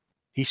Horde.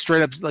 He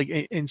straight up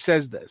and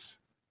says this,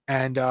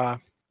 and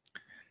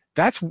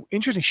that's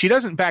interesting. She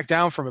doesn't back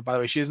down from it, by the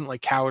way. She isn't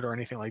like coward or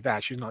anything like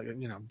that. She's not,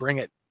 bring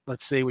it.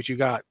 Let's see what you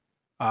got.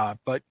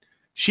 But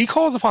she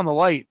calls upon the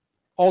light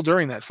all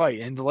during that fight,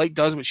 and the light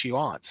does what she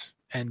wants,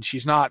 and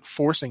she's not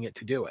forcing it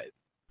to do it.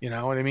 You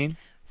know what I mean?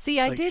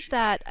 See, I did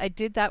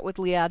that with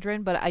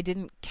Liadrin, but I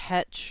didn't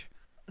catch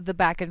the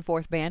back and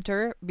forth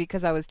banter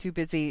because I was too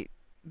busy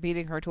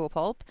beating her to a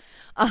pulp.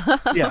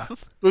 Yeah.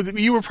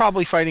 You were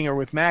probably fighting her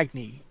with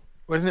Magni.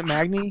 Wasn't it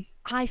Magni?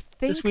 I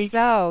think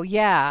so.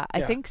 Yeah,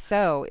 I think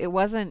so. It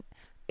wasn't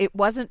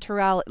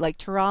Turalyon, like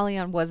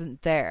Turalyon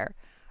wasn't there.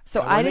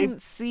 So I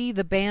didn't see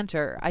the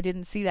banter. I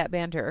didn't see that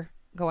banter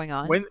going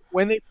on.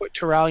 When they put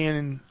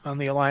Turalyon on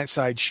the Alliance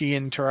side, she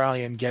and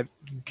Turalyon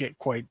get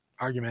quite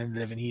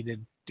argumentative and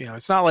heated.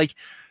 It's not like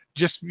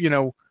just,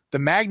 the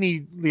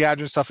Magni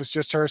Liadrin stuff is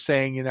just her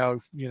saying, you're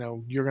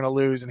going to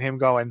lose, and him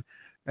going,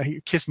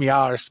 kiss me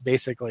arse,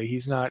 basically.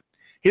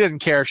 He doesn't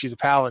care if she's a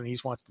paladin. He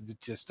just wants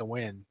to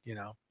win,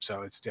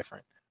 so it's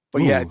different.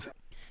 But yeah, it's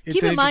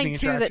keep in mind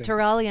too that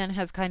Turalyon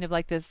has kind of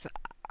like this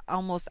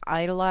almost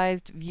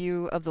idolized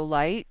view of the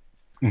light.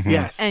 Mm-hmm.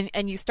 Yes.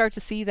 And you start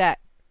to see that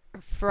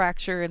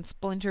fracture and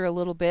splinter a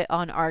little bit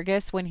on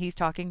Argus when he's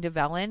talking to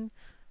Velen,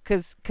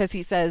 because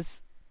he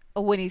says,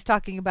 when he's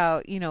talking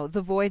about,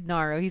 the Void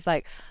Naro, he's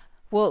like,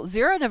 well,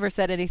 Zira never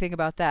said anything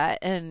about that.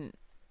 And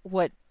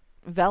what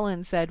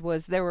Velen said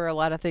was there were a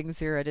lot of things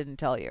Zira didn't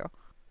tell you.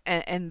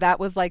 And that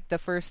was like the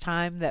first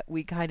time that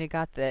we kind of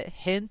got the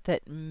hint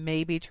that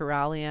maybe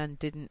Turalyon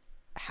didn't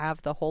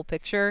have the whole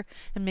picture,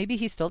 and maybe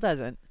he still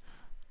doesn't.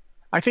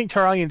 I think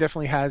Turalyon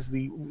definitely has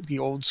the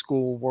old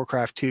school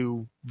Warcraft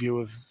 2 view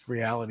of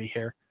reality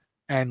here,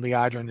 and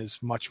Liadrin is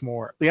much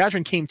more.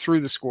 Liadrin came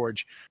through the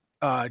Scourge.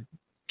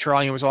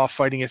 Turalyon was off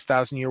fighting his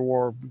 1,000-year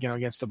war,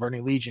 against the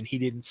Burning Legion. He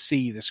didn't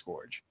see the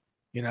Scourge.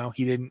 He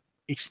didn't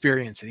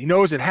experience it. He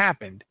knows it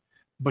happened,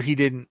 but he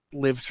didn't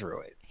live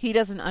through it. He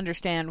doesn't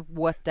understand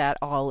what that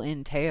all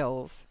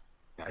entails.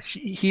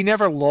 He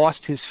never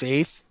lost his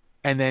faith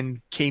and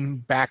then came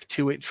back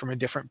to it from a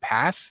different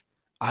path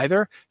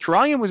either.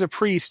 Turalyon was a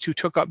priest who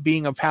took up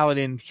being a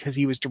paladin because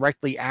he was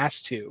directly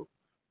asked to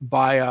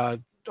by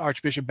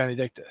Archbishop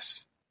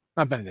Benedictus.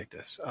 Not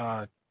Benedictus.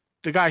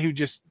 The guy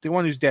the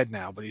one who's dead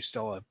now, but he's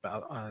still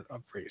a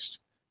priest.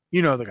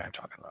 You know the guy I'm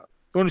talking about.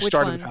 The one who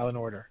started the Paladin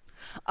Order.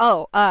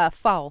 Oh,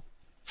 Foul.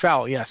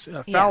 Foul, yes.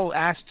 Foul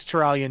asked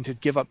Turalyon to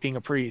give up being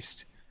a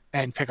priest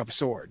and pick up a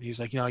sword. He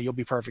was like, you'll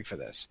be perfect for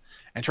this.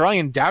 And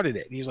Turalyon doubted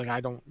it. He was like, I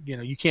don't,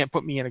 you can't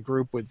put me in a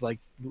group with like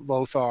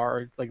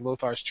Lothar, like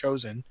Lothar's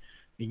chosen.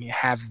 You can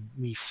have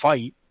me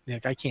fight.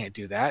 Like, I can't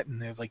do that.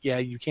 And they was like, yeah,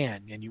 you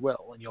can, and you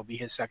will, and you'll be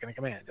his second in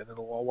command, and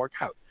it'll all work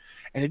out.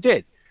 And it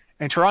did.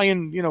 And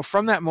Turalyon,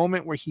 from that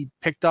moment where he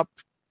picked up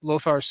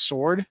Lothar's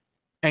sword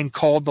and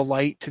called the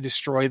light to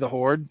destroy the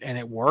Horde, and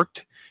it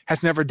worked,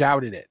 has never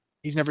doubted it.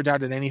 He's never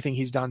doubted anything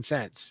he's done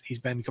since. He's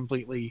been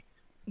completely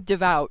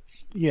devout.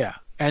 Yeah,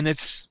 and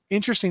it's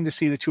interesting to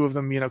see the two of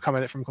them, come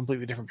at it from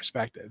completely different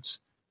perspectives.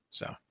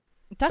 So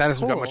That's that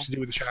hasn't cool. got much to do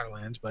with the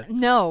Shadowlands, but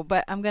No,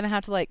 but I'm gonna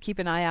have to like keep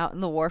an eye out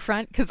in the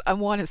Warfront because I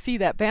want to see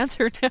that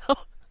banter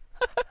now.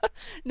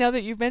 Now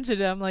that you've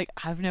mentioned it, I'm like,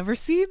 I've never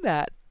seen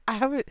that. I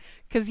haven't,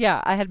 because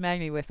I had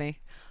Magni with me.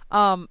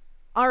 All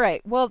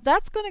right, well,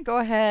 that's going to go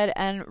ahead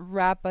and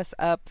wrap us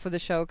up for the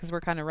show because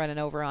we're kind of running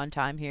over on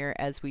time here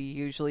as we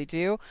usually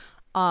do.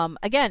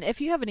 Again, if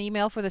you have an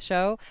email for the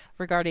show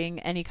regarding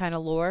any kind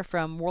of lore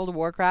from World of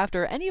Warcraft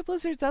or any of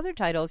Blizzard's other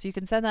titles, you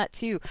can send that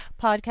to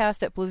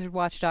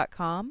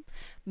podcast@blizzardwatch.com.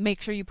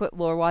 Make sure you put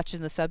Lore Watch in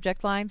the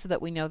subject line so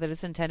that we know that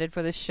it's intended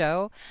for this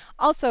show.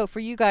 Also, for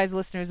you guys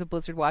listeners of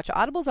Blizzard Watch,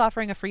 Audible's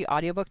offering a free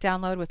audiobook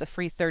download with a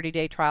free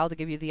 30-day trial to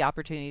give you the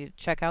opportunity to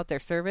check out their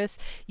service.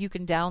 You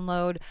can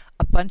download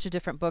a bunch of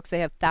different books.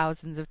 They have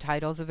thousands of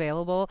titles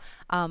available.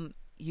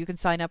 You can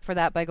sign up for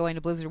that by going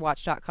to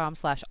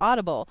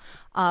blizzardwatch.com/audible.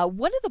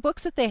 One of the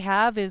books that they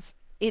have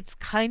it's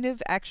kind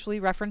of actually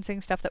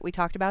referencing stuff that we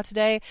talked about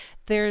today.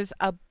 There's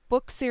a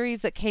book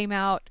series that came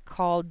out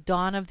called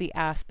Dawn of the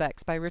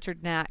Aspects by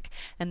Richard Knack,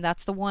 and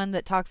that's the one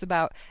that talks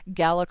about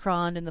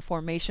Galakron and the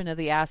formation of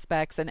the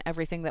aspects and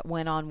everything that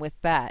went on with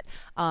that.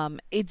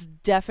 It's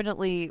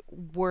definitely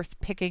worth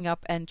picking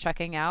up and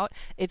checking out.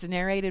 It's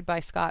narrated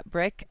by Scott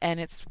Brick, and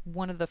it's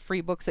one of the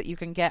free books that you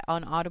can get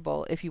on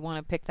Audible if you want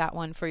to pick that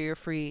one for your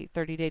free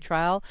 30-day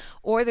trial.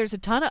 Or there's a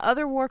ton of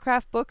other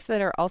Warcraft books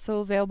that are also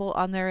available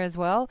on there as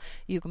well.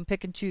 You can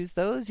pick and choose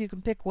those. You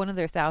can pick one of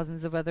their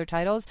thousands of other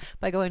titles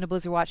by going to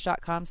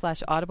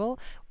blizzardwatch.com/audible,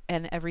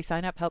 and every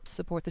sign up helps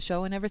support the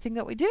show and everything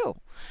that we do.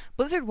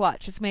 Blizzard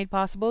Watch is made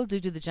possible due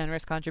to the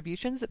generous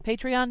contributions at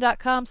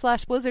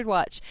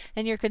patreon.com/blizzardwatch,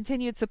 and your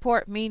continued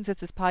support means that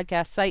this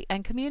podcast site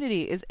and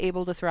community is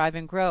able to thrive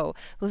and grow.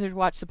 Blizzard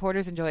Watch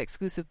supporters enjoy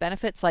exclusive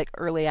benefits like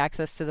early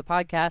access to the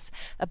podcast,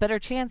 a better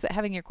chance at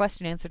having your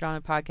question answered on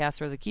a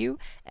podcast or the queue,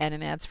 and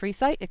an ads-free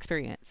site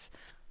experience.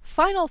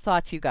 Final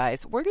thoughts, you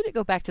guys. We're going to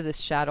go back to this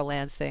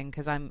Shadowlands thing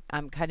because I'm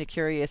kind of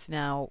curious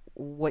now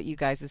what you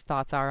guys'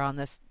 thoughts are on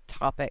this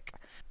topic.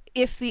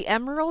 If the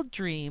Emerald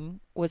Dream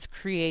was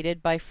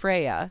created by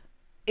Freya,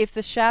 if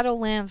the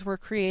Shadowlands were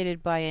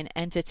created by an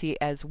entity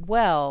as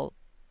well,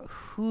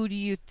 who do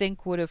you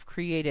think would have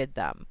created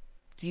them?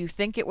 Do you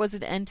think it was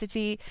an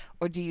entity,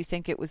 or do you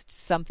think it was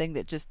something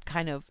that just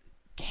kind of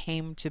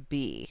came to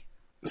be?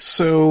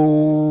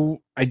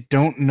 So I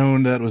don't know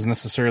that it was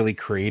necessarily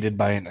created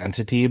by an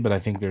entity, but I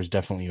think there's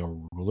definitely a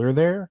ruler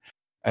there.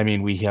 I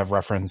mean, we have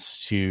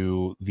reference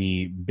to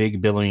the big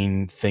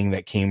billing thing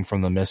that came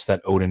from the mist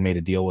that Odin made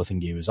a deal with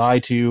and gave his eye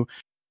to.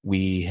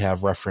 We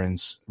have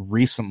reference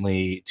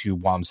recently to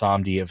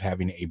Wamsamdi of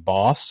having a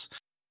boss.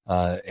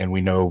 And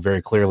we know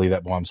very clearly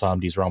that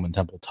Wamsamdi's realm and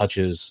temple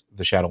touches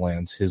the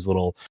Shadowlands, his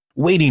little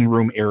waiting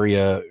room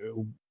area,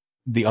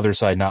 the other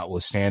side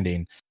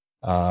notwithstanding.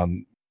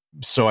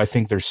 So I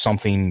think there's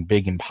something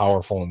big and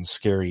powerful and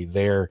scary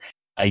there.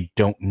 I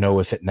don't know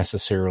if it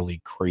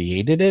necessarily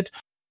created it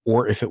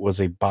or if it was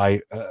a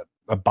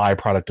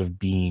byproduct of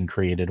being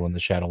created when the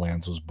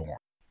Shadowlands was born.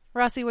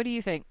 Rossi, what do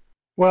you think?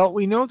 Well,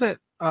 we know that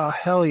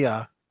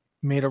Helia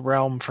made a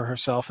realm for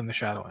herself in the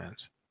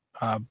Shadowlands.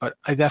 But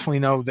I definitely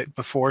know that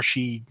before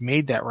she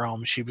made that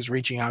realm, she was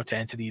reaching out to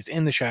entities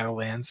in the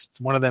Shadowlands.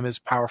 One of them is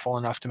powerful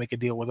enough to make a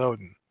deal with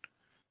Odin.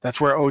 That's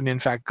where Odin,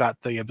 in fact,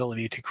 got the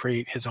ability to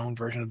create his own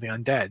version of the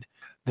undead.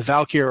 The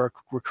Valkyr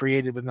were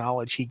created with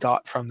knowledge he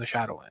got from the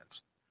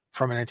Shadowlands,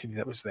 from an entity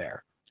that was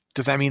there.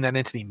 Does that mean that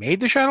entity made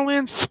the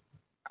Shadowlands?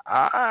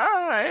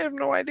 I have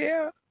no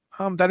idea.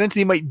 That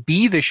entity might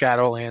be the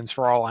Shadowlands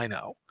for all I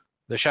know.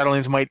 The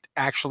Shadowlands might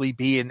actually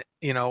be an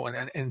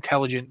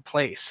intelligent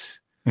place.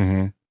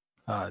 Mm-hmm.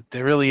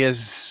 There really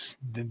is.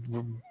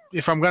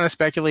 If I'm going to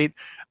speculate,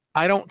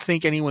 I don't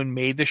think anyone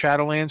made the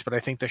Shadowlands, but I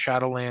think the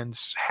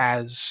Shadowlands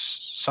has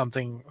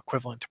something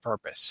equivalent to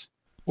purpose.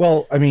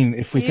 Well, I mean,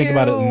 if we think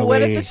about it in the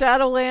what way... if the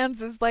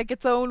Shadowlands is like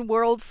its own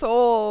world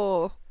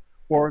soul?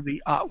 Or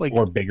the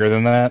or bigger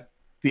than that?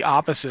 The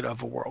opposite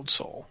of a world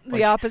soul.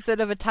 The opposite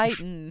of a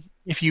Titan.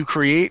 If you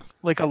create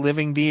like a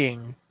living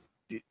being,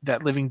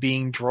 that living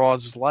being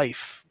draws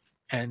life,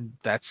 and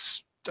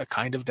that's a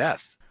kind of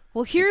death.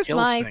 Well, here's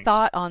my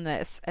thought on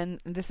this, and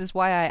this is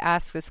why I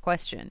asked this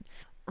question.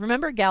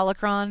 Remember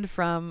Galakron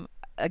from,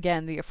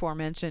 again, the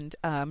aforementioned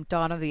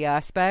Dawn of the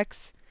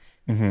Aspects?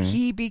 Mm-hmm.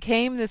 He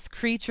became this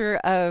creature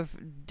of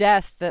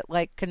death that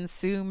like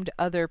consumed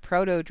other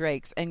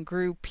proto-drakes and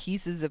grew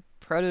pieces of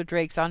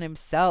proto-drakes on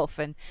himself,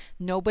 and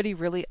nobody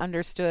really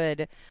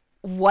understood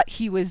what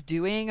he was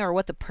doing or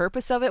what the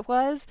purpose of it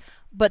was.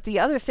 But the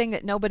other thing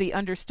that nobody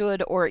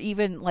understood, or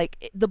even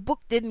like the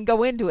book didn't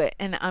go into it,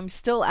 and I'm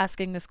still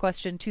asking this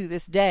question to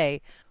this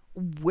day,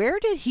 where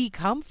did he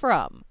come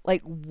from?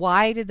 Like,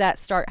 why did that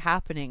start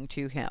happening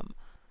to him?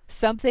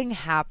 Something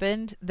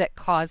happened that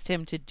caused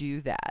him to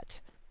do that,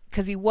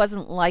 because he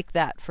wasn't like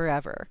that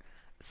forever.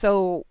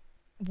 So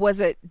was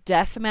it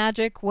death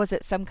magic? Was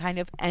it some kind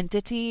of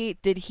entity?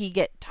 Did he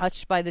get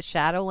touched by the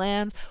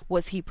Shadowlands?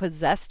 Was he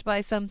possessed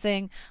by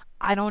something?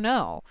 I don't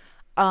know.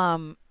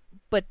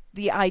 But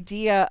the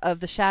idea of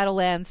the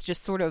Shadowlands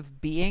just sort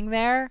of being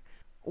there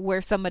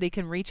where somebody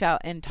can reach out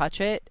and touch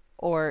it,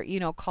 or, you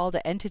know, call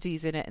to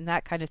entities in it and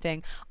that kind of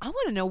thing. I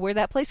want to know where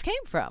that place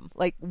came from.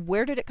 Like,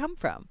 where did it come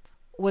from?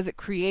 Was it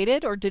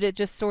created, or did it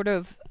just sort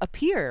of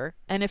appear?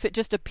 And if it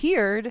just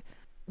appeared,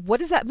 what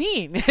does that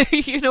mean?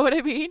 You know what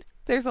I mean?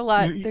 There's a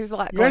lot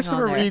going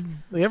on there.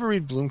 You ever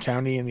read Bloom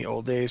County in the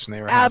old days when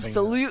they were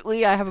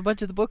Absolutely. I have a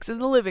bunch of the books in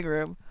the living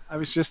room. I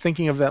was just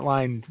thinking of that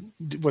line.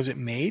 Was it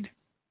made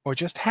or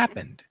just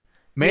happened?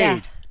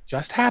 Made,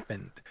 just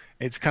happened.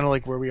 It's kind of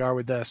like where we are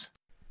with this.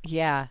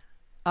 Yeah.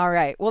 All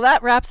right. Well,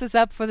 that wraps us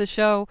up for the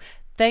show.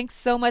 Thanks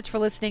so much for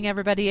listening,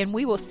 everybody, and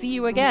we will see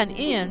you again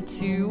in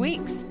 2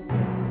 weeks.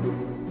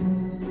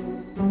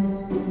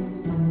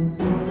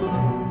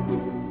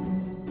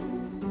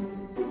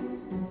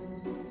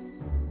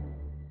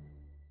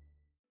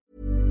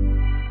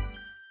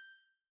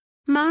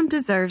 Mom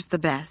deserves the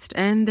best,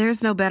 and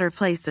there's no better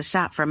place to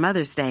shop for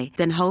Mother's Day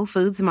than Whole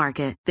Foods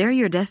Market. They're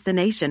your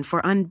destination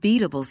for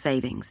unbeatable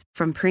savings,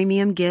 from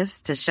premium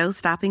gifts to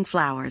show-stopping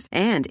flowers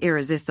and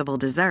irresistible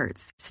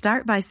desserts.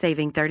 Start by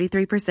saving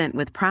 33%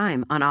 with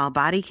Prime on all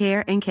body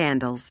care and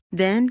candles.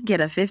 Then get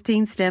a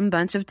 15-stem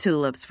bunch of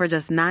tulips for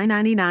just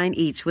 $9.99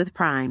 each with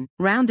Prime.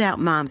 Round out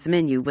Mom's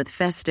menu with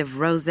festive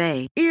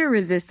rosé,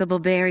 irresistible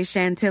berry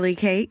chantilly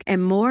cake,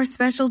 and more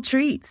special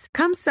treats.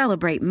 Come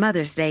celebrate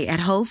Mother's Day at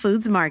Whole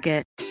Foods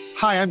Market.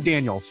 Hi, I'm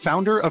Daniel,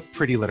 founder of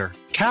Pretty Litter.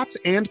 Cats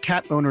and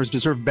cat owners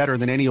deserve better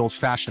than any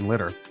old-fashioned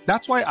litter.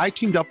 That's why I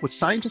teamed up with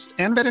scientists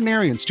and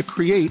veterinarians to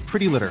create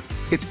Pretty Litter.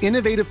 Its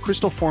innovative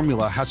crystal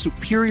formula has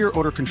superior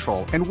odor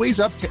control and weighs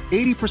up to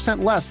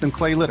 80% less than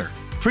clay litter.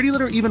 Pretty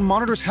Litter even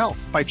monitors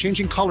health by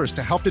changing colors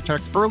to help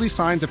detect early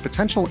signs of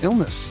potential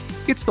illness.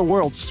 It's the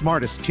world's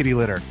smartest kitty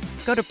litter.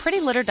 Go to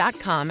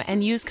prettylitter.com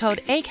and use code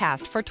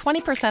ACAST for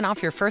 20%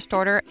 off your first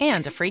order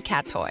and a free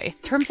cat toy.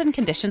 Terms and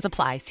conditions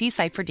apply. See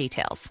site for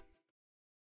details.